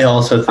 I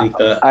also think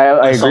that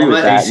I saw agree him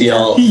with at that.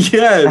 ACL.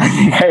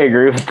 Yes. I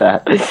agree with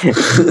that.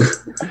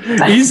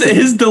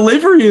 His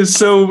delivery is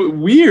so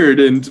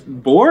weird and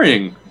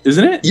boring,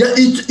 isn't it?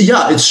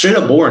 It's straight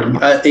up boring.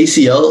 At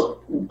ACL,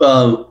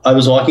 I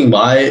was walking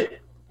by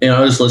and I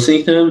was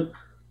listening to him,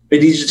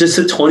 and he just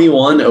said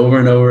 21 over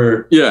and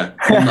over Yeah.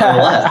 on the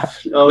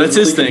left. I was That's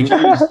his really thing.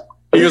 confused.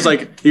 He goes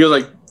like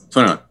 21.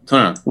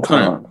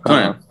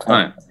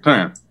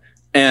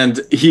 And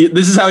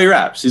this is how he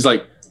raps. He's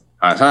like,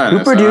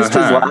 Who produced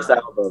his last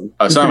album?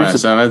 I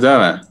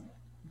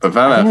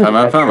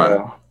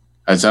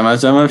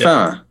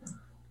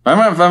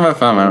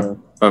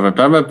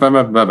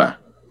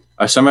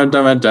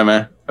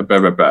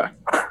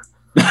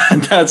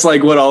That's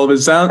like what all of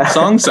his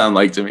songs sound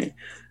like to me.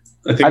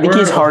 I think I think we're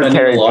he's hard offending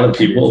carried a lot by of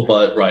people,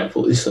 but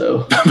rightfully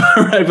so.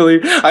 I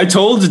believe I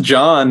told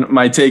John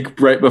my take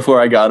right before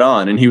I got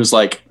on, and he was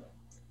like,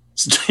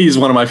 "He's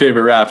one of my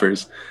favorite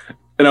rappers,"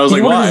 and I was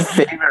like, "Why?"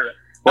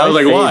 I was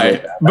like,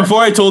 "Why?"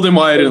 Before I told him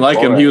why I didn't like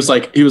him, he was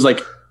like,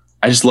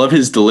 "I just love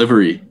his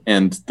delivery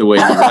and the way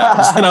he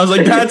raps," and I was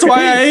like, "That's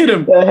why I hate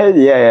him."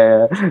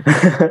 Yeah.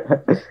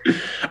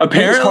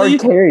 Apparently,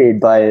 he's hard carried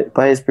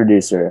by his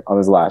producer on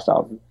his last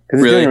album because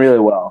he's Really? doing really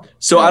well.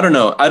 so I don't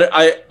know.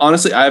 I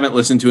honestly I haven't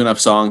listened to enough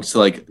songs to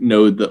like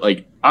know that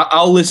like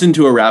I'll listen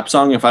to a rap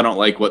song if I don't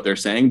like what they're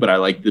saying, but I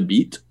like the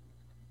beat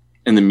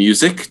and the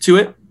music to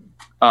it.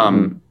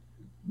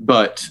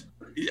 But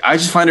I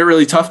just find it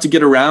really tough to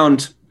get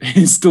around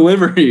his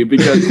delivery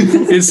because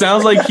it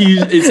sounds like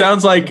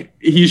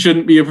he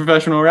shouldn't be a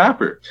professional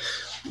rapper.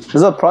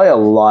 There's probably a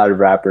lot of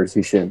rappers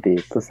who shouldn't be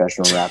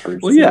professional rappers.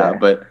 Well, yeah, today.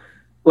 but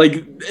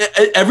like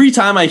every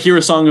time I hear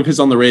a song of his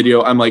on the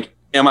radio, I'm like,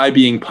 am I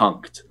being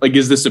punked? Like,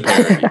 is this a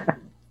parody?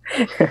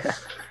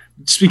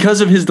 It's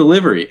because of his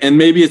delivery, and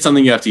maybe it's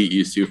something you have to get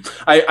used to.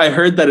 I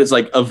heard that it's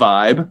like a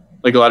vibe.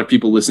 Like a lot of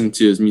people listen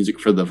to his music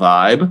for the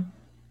vibe.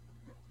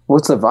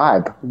 What's the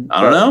vibe?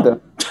 I don't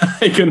know.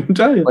 I couldn't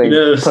tell you. Like,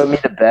 Yes. put me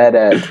to bed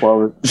at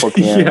 4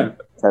 p.m. Yeah.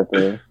 Type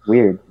of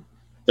weird.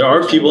 There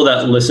are people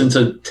that listen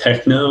to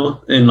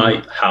techno in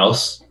like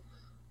house,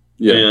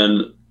 Yeah.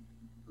 and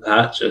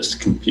that just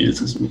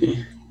confuses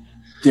me.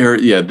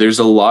 There's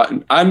a lot.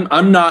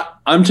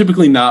 I'm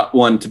typically not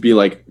one to be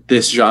like,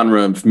 this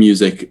genre of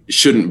music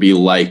shouldn't be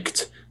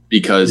liked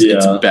because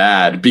it's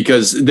bad,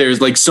 because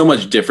there's like so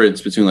much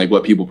difference between like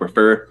what people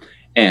prefer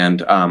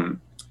and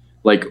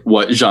like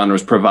what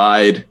genres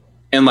provide.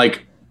 And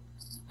like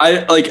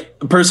I like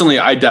personally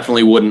I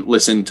definitely wouldn't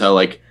listen to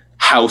like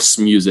house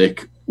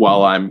music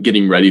while I'm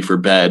getting ready for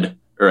bed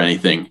or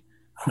anything.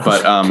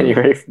 But Are you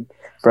ready for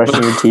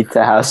brushing your teeth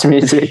to house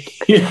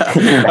music?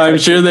 yeah, I'm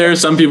sure there are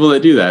some people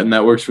that do that and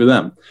that works for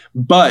them.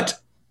 But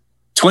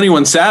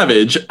 21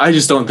 Savage, I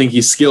just don't think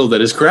he's skilled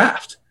at his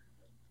craft.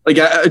 Like,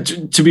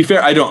 to be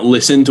fair, I don't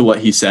listen to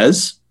what he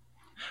says.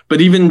 But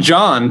even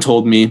John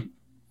told me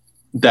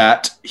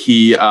that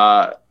he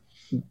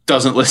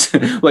doesn't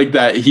listen, like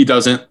that he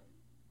doesn't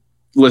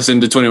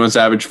listen to 21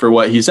 Savage for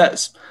what he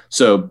says.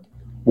 So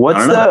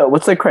what's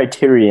the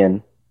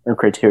criterion or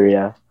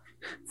criteria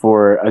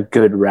for a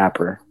good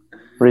rapper?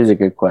 What is a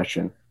good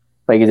question?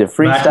 Like, is it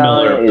Mac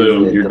Miller, freestyle?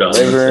 boom, Is it you're done.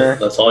 deliver?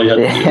 That's all you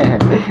have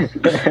to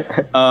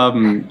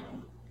do.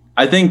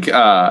 I think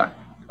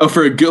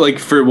for a good, like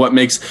for what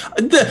makes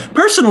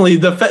personally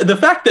the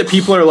fact that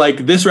people are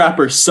like, this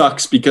rapper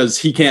sucks because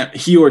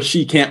he or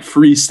she can't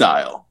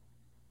freestyle.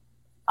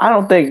 I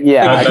don't think.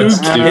 Yeah, Like, That's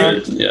who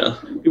stupid. Yeah.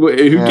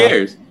 Who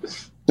cares?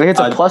 like it's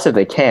a plus if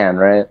they can,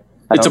 right?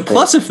 It's a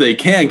plus if they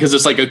can, because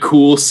it's like a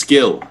cool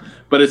skill.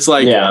 But it's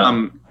like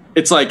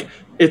it's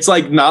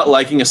like not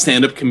liking a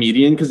stand-up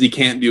comedian because he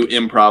can't do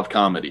improv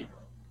comedy.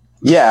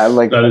 Yeah,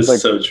 like That is like,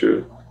 so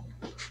true.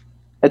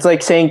 it's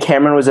like saying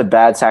Cameron was a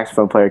bad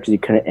saxophone player because he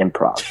couldn't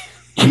improv.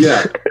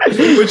 Yeah,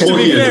 which to Well,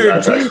 be he is fair a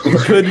bad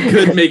saxophone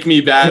could make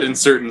me bad in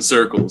certain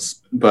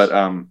circles. But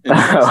in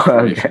Oh,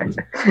 okay. situations.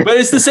 But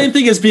it's the same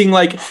thing as being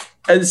like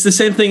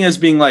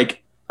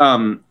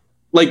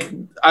like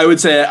I would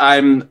say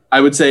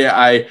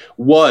I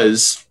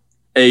was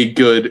a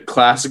good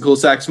classical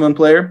saxophone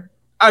player.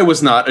 I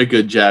was not a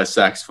good jazz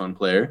saxophone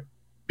player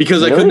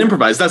because I couldn't Really?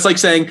 improvise. That's like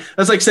saying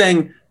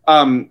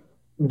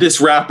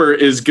this rapper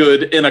is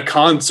good in a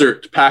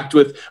concert packed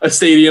with a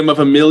stadium of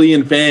 1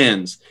 million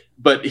fans,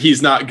 but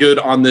he's not good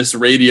on this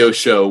radio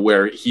show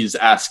where he's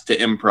asked to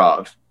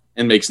improv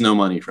and makes no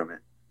money from it.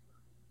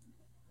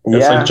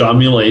 It's Yeah, like John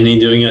Mulaney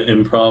doing an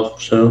improv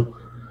show.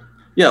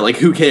 Yeah, like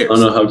who cares? I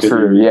don't know how good.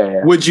 true.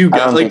 Yeah. Would you I go?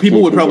 don't Like think people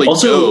he would could probably do-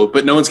 Also- go,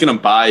 but no one's gonna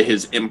buy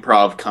his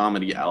improv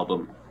comedy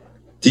album.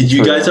 Did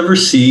you guys ever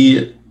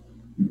see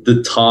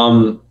the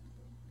Tom,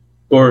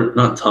 or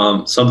not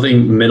Tom,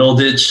 something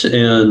Middleditch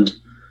and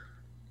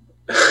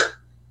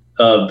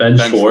Ben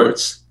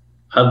Schwartz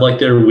had like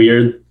their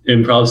weird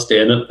improv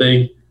stand-up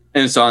thing?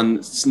 And it's on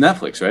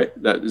Netflix, right?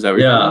 Is that what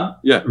Yeah. you're talking about?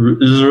 Yeah. It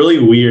was really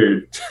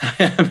weird. I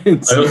haven't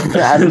I seen, don't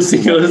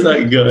think it was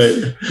that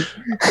good.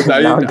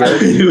 Not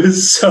good. It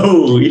was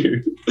so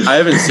weird. I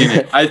haven't seen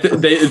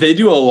it. They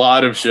do a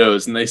lot of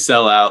shows and they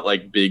sell out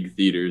like big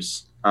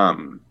theaters.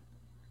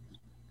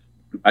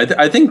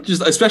 I think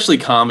just especially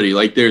comedy,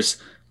 like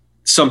there's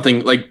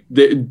something like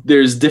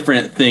there's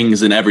different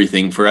things and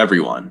everything for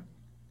everyone.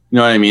 You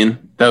know what I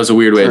mean? That was a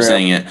weird way of True.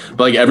 saying it,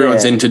 but like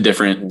everyone's Yeah. into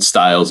different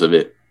styles of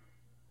it.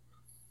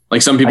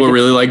 Like some people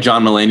really like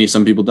John Mulaney,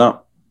 some people don't.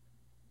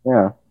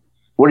 Yeah.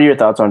 What are your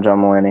thoughts on John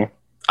Mulaney?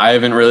 I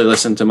haven't really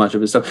listened to much of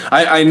his stuff.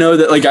 I know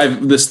that like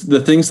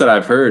the things that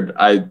I've heard,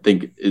 I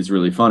think is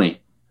really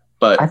funny,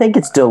 but I think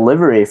it's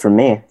delivery for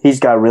me. He's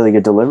got really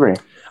good delivery.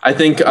 I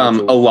think a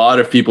lot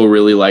of people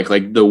really like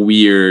the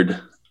weird,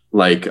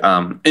 like,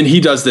 and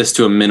he does this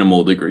to a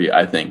minimal degree,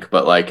 I think,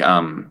 but like, I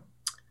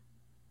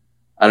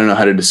don't know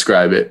how to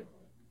describe it.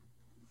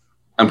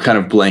 I'm kind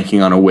of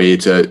blanking on a way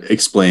to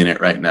explain it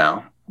right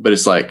now, but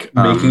it's like,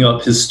 Making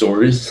up his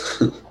stories.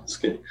 It's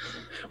good.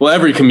 Well,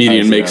 every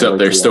comedian I see makes that, up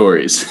their yeah.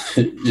 stories.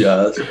 Yeah,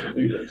 that's what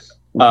he does.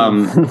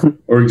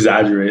 Or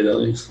exaggerate at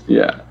least.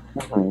 Yeah.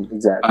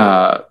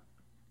 Exactly.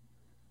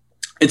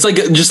 It's like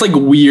just like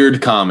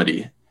weird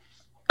comedy.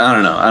 I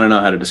don't know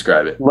how to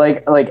describe it.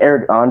 Like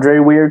Eric Andre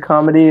weird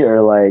comedy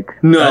or like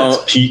No,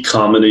 That's peak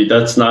comedy.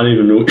 That's not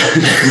even.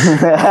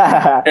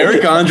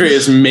 Eric Andre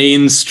is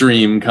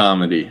mainstream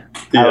comedy.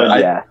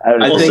 Yeah. I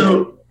would I think-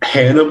 Also,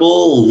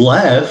 Hannibal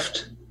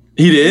left.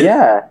 He did?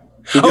 yeah.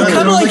 Oh, Yeah,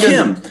 kind of like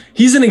him.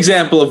 He's an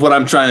example of what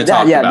I'm trying to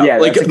talk about.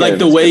 Like that's a good-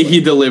 the way he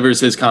delivers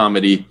his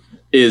comedy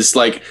is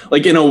like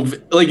in a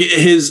like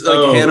his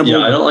like Hannibal. Yeah,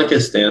 I don't like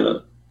his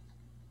stand-up.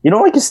 You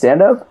don't like his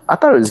stand up? I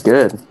thought it was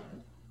good.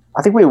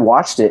 I think we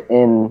watched it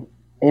in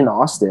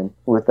Austin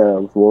with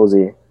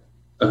Woolsey.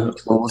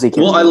 Woolsey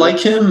came Well, I over. like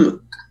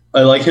him.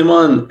 I like him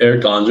on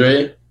Eric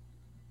Andre,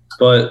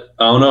 but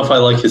I don't know if I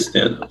like his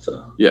stand-up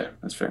though. Yeah,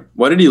 that's fair.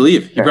 Why did he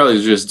leave? He probably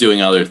was just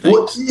doing other things.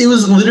 Well, it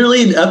was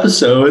literally an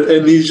episode,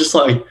 and he's just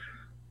like,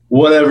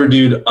 "Whatever,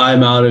 dude,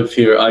 I'm out of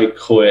here. I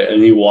quit,"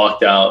 and he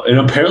walked out. And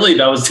apparently,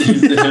 that was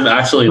him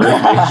actually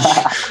leaving.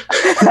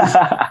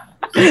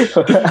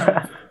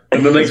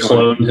 And then they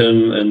cloned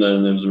him, and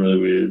then it was really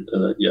weird.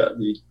 And then, yeah,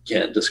 you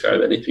can't describe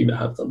anything that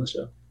happens on the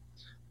show.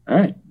 All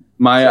right.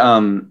 My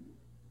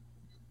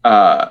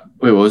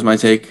wait, what was my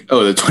take?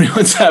 Oh, the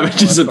 21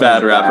 Savage is a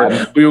bad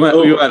rapper. We went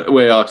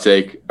way off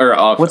take or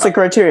off. What's the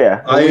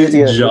criteria? I We have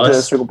to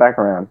just- circle back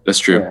around. That's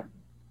true. Yeah.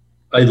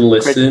 I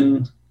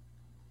listened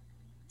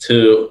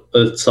to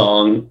a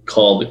song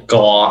called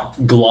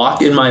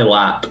Glock in My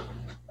Lap,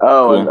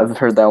 Oh, Cool. I've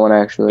heard that one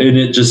actually. and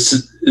it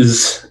just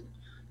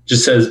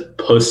says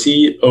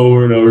pussy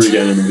over and over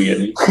again in the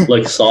beginning,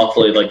 like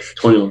softly, like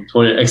 21,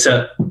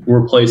 except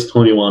replace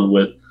 21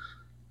 with,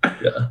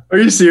 yeah. Are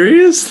you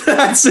serious?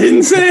 That's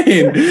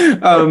insane.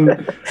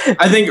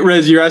 I think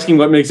Rez, you're asking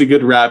what makes a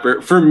good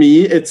rapper. For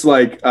me, it's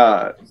like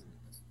a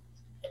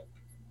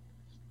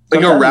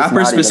Sometimes it's rapper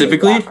not even a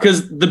specifically, rapper.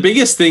 because the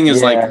biggest thing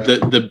is Yeah. like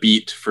the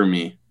beat for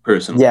me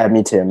personally. Yeah,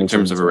 me too. in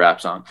terms of a rap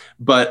song.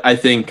 But I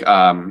think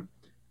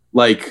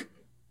like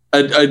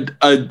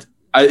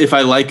if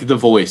I like the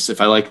voice, if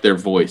I like their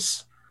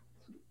voice,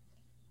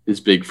 is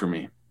big for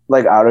me.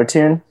 like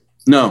autotune.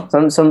 No,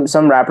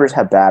 Some rappers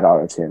have bad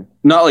autotune.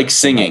 not like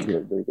singing,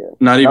 Really good.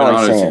 not even Not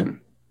like auto singing.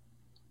 tune,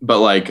 but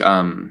like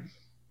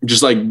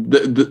just like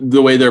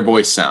the way their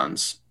voice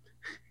sounds.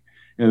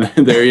 And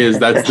there he is.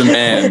 That's the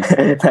man.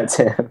 That's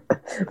him.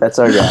 That's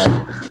our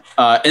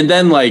guy. And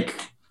then like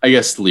I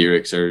guess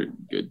lyrics are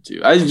good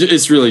too.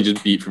 It's really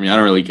just beat for me. I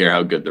don't really care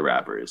how good the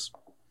rapper is.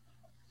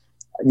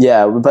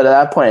 Yeah, but at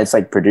that point, it's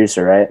like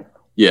producer, right?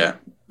 Yeah.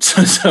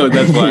 So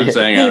that's why I'm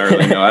saying I don't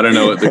really know. I don't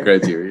know what the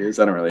criteria is.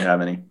 I don't really have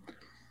any.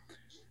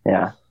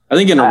 Yeah. I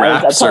think in a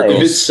rap that's probably-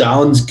 If it circles,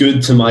 sounds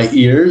good to my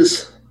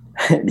ears,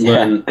 Yeah.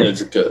 then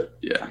it's good.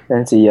 yeah,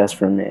 That's a yes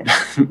from me.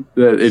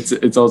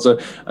 it's also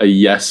a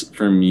yes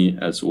for me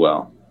as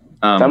well.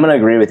 I'm gonna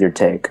agree with your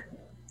take.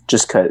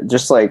 Just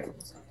like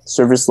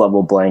service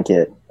level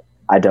blanket.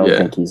 I don't Yeah.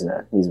 think he's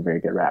a very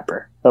good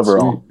rapper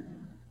overall.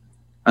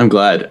 I'm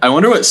glad. I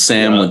wonder what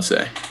Sam Yeah. would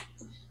say.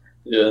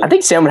 Yeah. I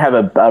think Sam would have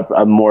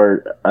a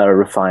more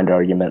refined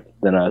argument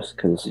than us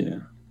because Yeah.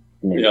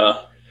 Yeah.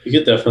 You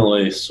could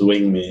definitely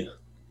swing me.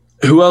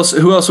 Who else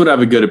would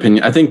have a good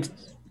opinion? I think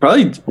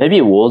probably.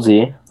 maybe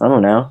Woolsey. I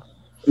don't know.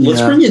 Let's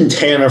Yeah. bring in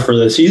Tanner for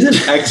this. He's an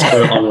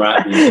expert on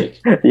rap music.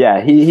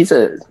 Yeah, he's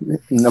a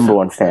number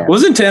one fan.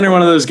 Wasn't Tanner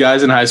one of those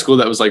guys in high school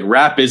that was like,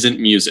 rap isn't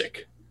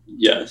music?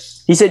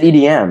 Yes. He said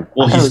EDM.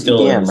 Well, I thought he it was still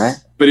EDM, is. right?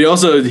 But he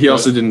also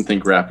didn't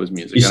think rap was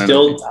music. He I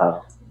don't know. still,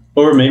 Oh,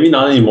 or maybe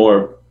not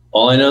anymore.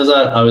 All I know is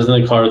that I was in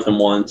the car with him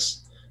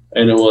once,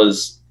 and it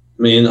was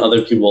me and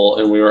other people,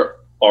 and we were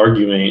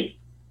arguing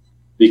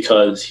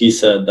because he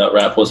said that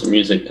rap wasn't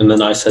music, and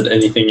then I said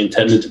anything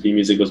intended to be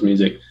music was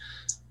music,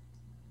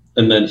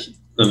 and then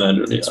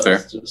That's fair.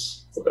 it's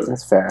just whatever.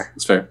 that's fair.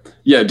 It's fair.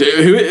 Yeah.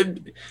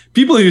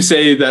 People who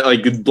say that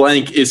like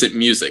blank isn't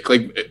music,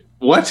 like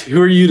what?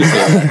 Who are you to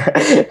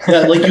say?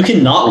 Yeah, like you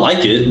can not like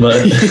it,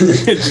 but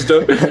Just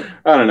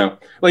I don't know.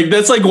 Like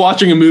that's like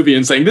watching a movie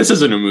and saying this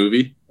isn't a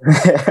movie.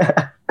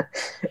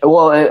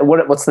 Well,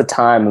 what's the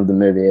time of the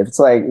movie? If it's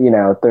like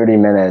 30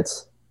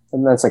 minutes,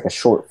 then that's like a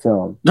short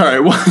film. All right.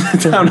 Well,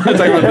 I'm not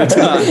talking about the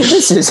time.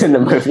 This isn't a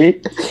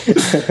movie.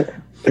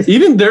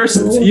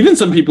 Even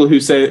some people who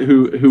say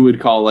who would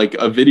call like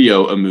a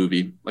video a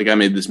movie. Like I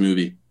made this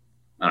movie.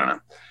 I don't know.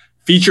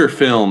 Feature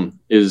film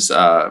is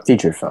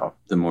Feature film.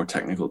 the more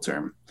technical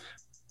term,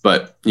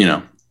 but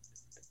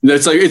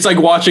it's like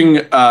watching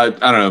I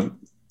don't know,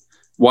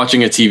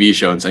 watching a TV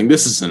show and saying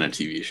this isn't a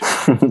TV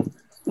show.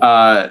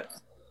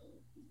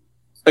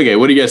 Okay,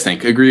 what do you guys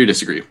think? Agree or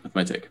disagree with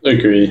my take?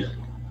 agree.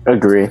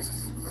 Agree.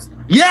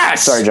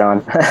 Yes. Sorry,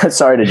 John.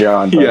 Sorry to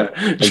John. but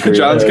Yeah, agree.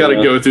 John's got to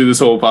go through this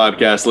whole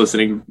podcast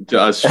listening to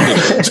us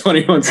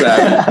 21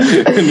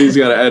 Savage, and he's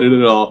got to edit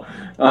it all.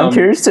 I'm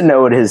curious to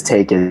know what his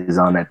take is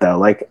on it, though.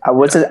 Like,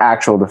 what's his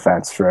actual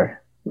defense for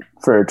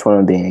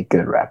 21 being a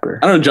good rapper?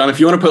 I don't know, John. If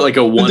you want to put like a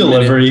The 1 minute,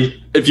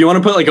 delivery, if you want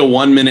to put like a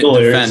 1 minute the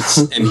lyrics,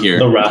 defense in here,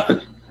 the rap.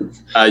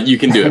 You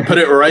can do it. Put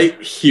it right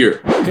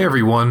here. Hey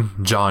everyone,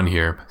 John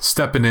here,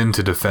 stepping in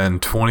to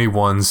defend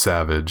 21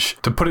 Savage.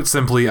 To put it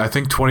simply, I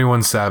think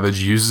 21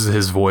 Savage uses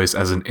his voice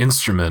as an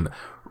instrument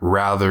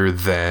rather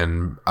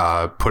than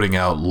putting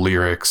out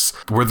lyrics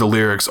where the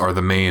lyrics are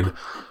the main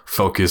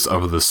focus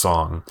of the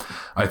song.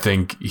 I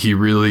think he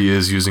really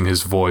is using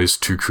his voice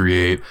to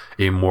create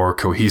a more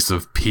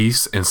cohesive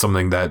piece and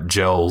something that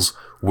gels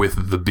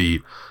with the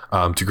beat,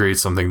 to create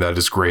something that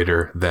is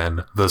greater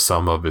than the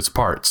sum of its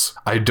parts.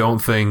 I don't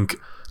think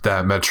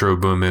that Metro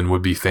Boomin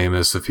would be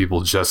famous if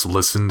people just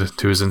listened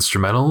to his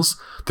instrumentals.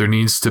 There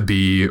needs to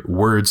be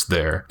words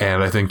there,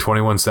 and I think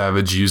 21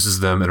 Savage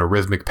uses them in a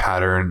rhythmic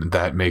pattern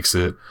that makes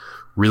it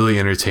really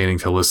entertaining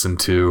to listen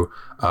to.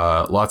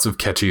 Lots of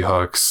catchy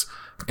hooks,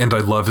 and I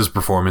love his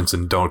performance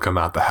in Don't Come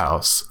Out the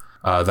House.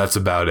 That's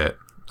about it.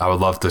 I would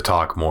love to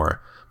talk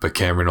more, but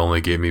Cameron only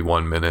gave me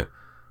 1 minute,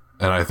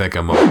 and I think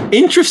I'm over.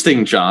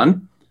 Interesting,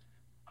 John.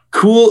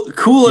 Cool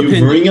You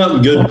opinion. bring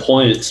up good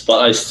points, but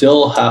I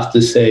still have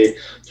to say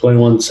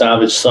 21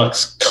 Savage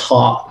sucks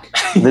cock.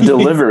 The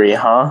delivery,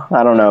 huh?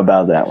 I don't know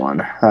about that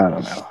one. I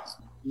don't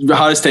know.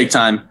 Hottest take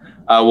time.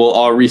 We'll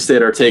all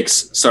restate our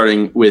takes,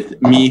 starting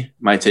with me.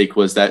 My take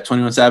was that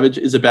 21 Savage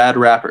is a bad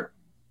rapper.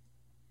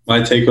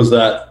 My take was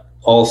that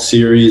all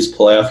series,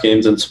 playoff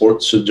games, and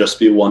sports should just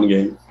be one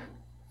game.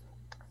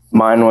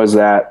 Mine was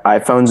that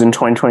iPhones in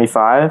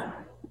 2025,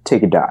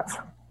 take a dive.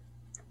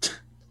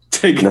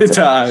 Take the That's it.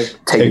 time.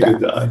 Take a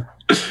that. dive.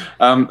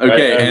 Okay, Right,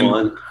 and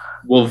everyone.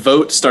 we'll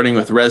vote starting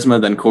with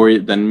Resma, then Corey,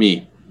 then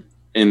me.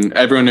 And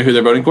everyone know who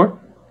they're voting for?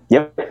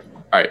 Yep.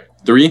 All right,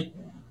 3,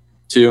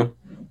 2,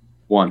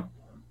 1.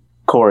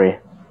 Corey.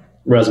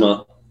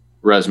 Resma.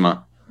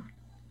 Resma.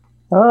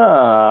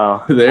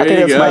 Oh. There I think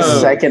you that's my go.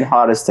 second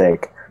hottest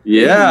take.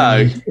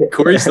 Yeah,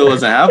 Corey still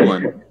doesn't have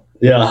one.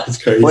 Yeah,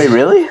 it's crazy. Wait,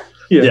 really?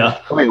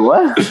 Yeah. Wait,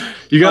 what?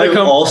 You I gotta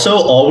come. also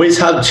always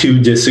have two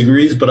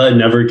disagrees, but I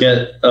never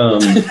get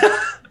honest.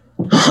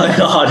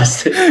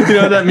 You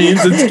know what that means?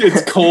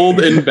 It's cold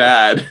and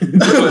bad.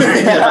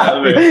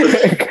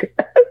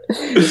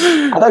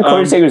 I thought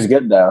Corey's take was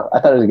good, though. I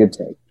thought it was a good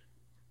take.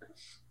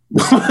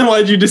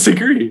 Why'd you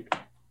disagree?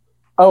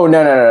 Oh,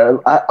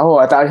 no.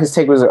 I thought his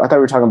take was, I thought we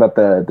were talking about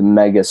the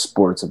mega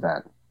sports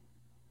event.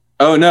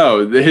 Oh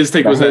no, his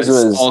take was that His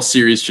was- all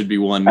series should be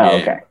one Oh,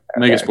 game. okay.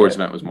 Mega Okay, sports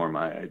okay. event was more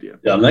my idea.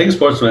 Yeah, Mega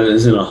Sportsman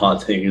isn't a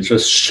hot take. It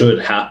just should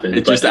happen.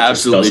 It but just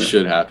absolutely doesn't.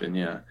 should happen.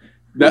 Yeah,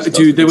 just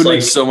dude, they doesn't. would It's make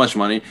like- so much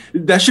money.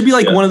 That should be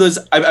like Yeah. one of those.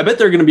 I bet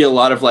there are going to be a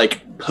lot of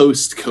like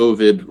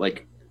post-COVID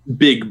like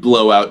big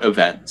blowout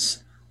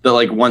events that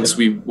like once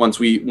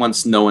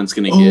no one's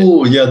going to get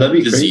Oh, yeah, that'd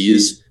be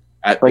disease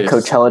at Like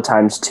this. Coachella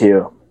times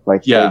 2.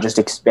 Like, Yeah. they just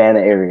expand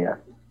the area.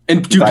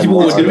 And dude, Buy people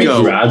more. would It's gonna be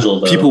go. gradual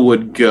though. People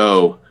would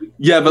go.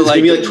 Yeah, but it's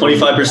like gonna be like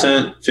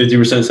 25%,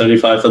 50%,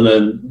 75%, and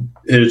then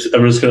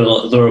everyone's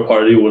gonna throw a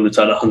party when it's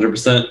at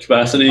 100%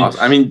 capacity.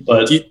 I mean,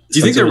 But do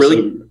you think they're really?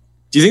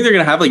 Do you think they're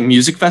going to have like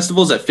music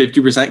festivals at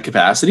 50%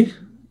 capacity?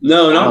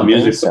 No, I not don't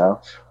music. think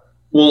so.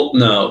 Well,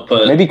 no,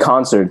 but Maybe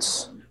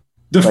concerts.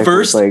 The Like,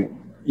 first, like,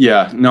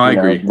 yeah, no, I you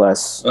know, agree.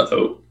 less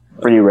uh-oh.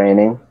 free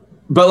reigning.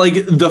 But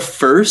like the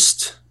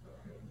first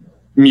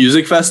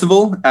music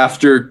festival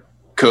after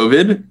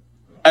COVID,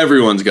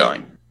 everyone's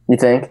going. You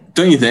think?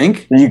 Don't you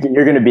think?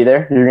 You're going to be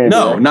there? You're going to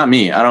No, be there? not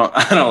me. I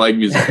don't like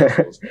music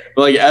festivals.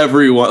 But like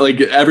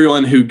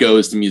everyone who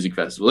goes to music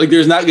festivals. Like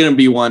there's not going to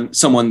be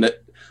someone that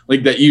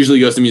usually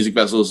goes to music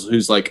festivals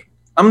who's like,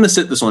 I'm going to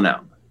sit this one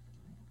out.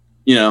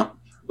 You know?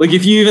 Like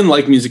if you even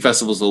like music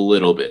festivals a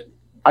little bit.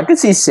 I could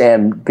see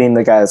Sam being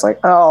the guy that's like,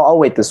 oh, I'll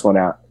wait this one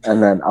out,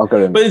 and then I'll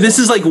go to. But this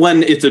is like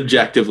when it's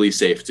objectively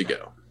safe to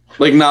go.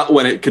 Like not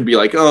when it could be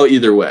like, oh,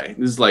 either way.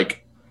 This is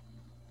like,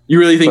 you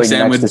really think like Sam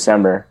next would?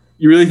 December.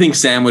 You really think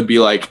Sam would be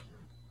like,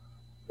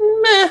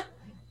 meh?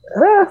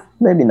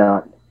 Maybe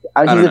not.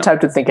 I'd I be don't the know.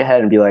 type to think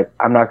ahead and be like,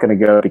 I'm not going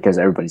to go because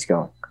everybody's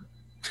going.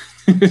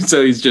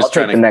 So he's just I'll take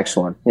trying the to. next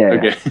one. Yeah.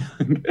 Okay,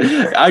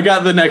 I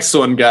got the next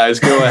one, guys.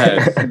 Go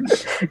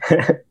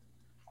ahead.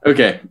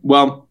 Okay,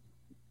 well,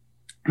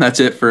 that's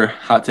it for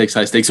hot takes,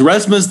 high stakes.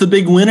 Resma's the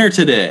big winner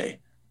today.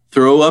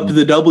 Throw up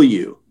the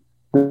W.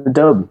 The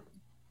dub.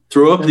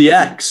 Throw up the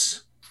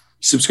X.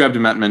 Subscribe to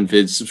Mountain Men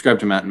Vids. Subscribe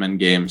to Mountain Men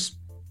Games.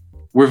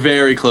 We're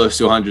very close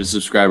to 100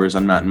 subscribers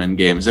on Mountain Men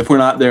Games. If we're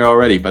not there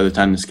already by the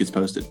time this gets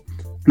posted.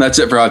 That's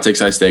it for hot takes,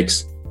 high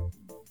stakes.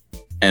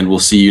 And we'll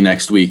see you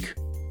next week.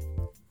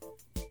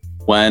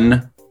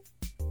 When?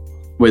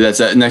 Wait, that's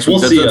next week.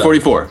 We'll That's see at ya.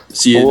 44.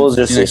 See you, We'll see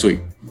just you next see. week.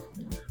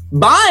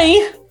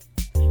 Bye.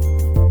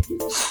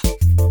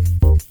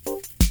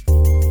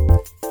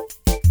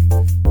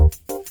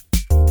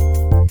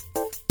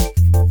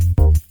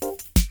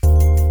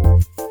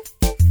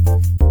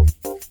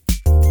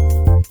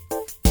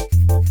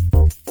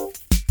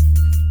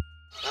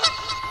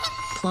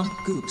 Plump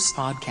Goops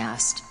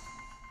Podcast.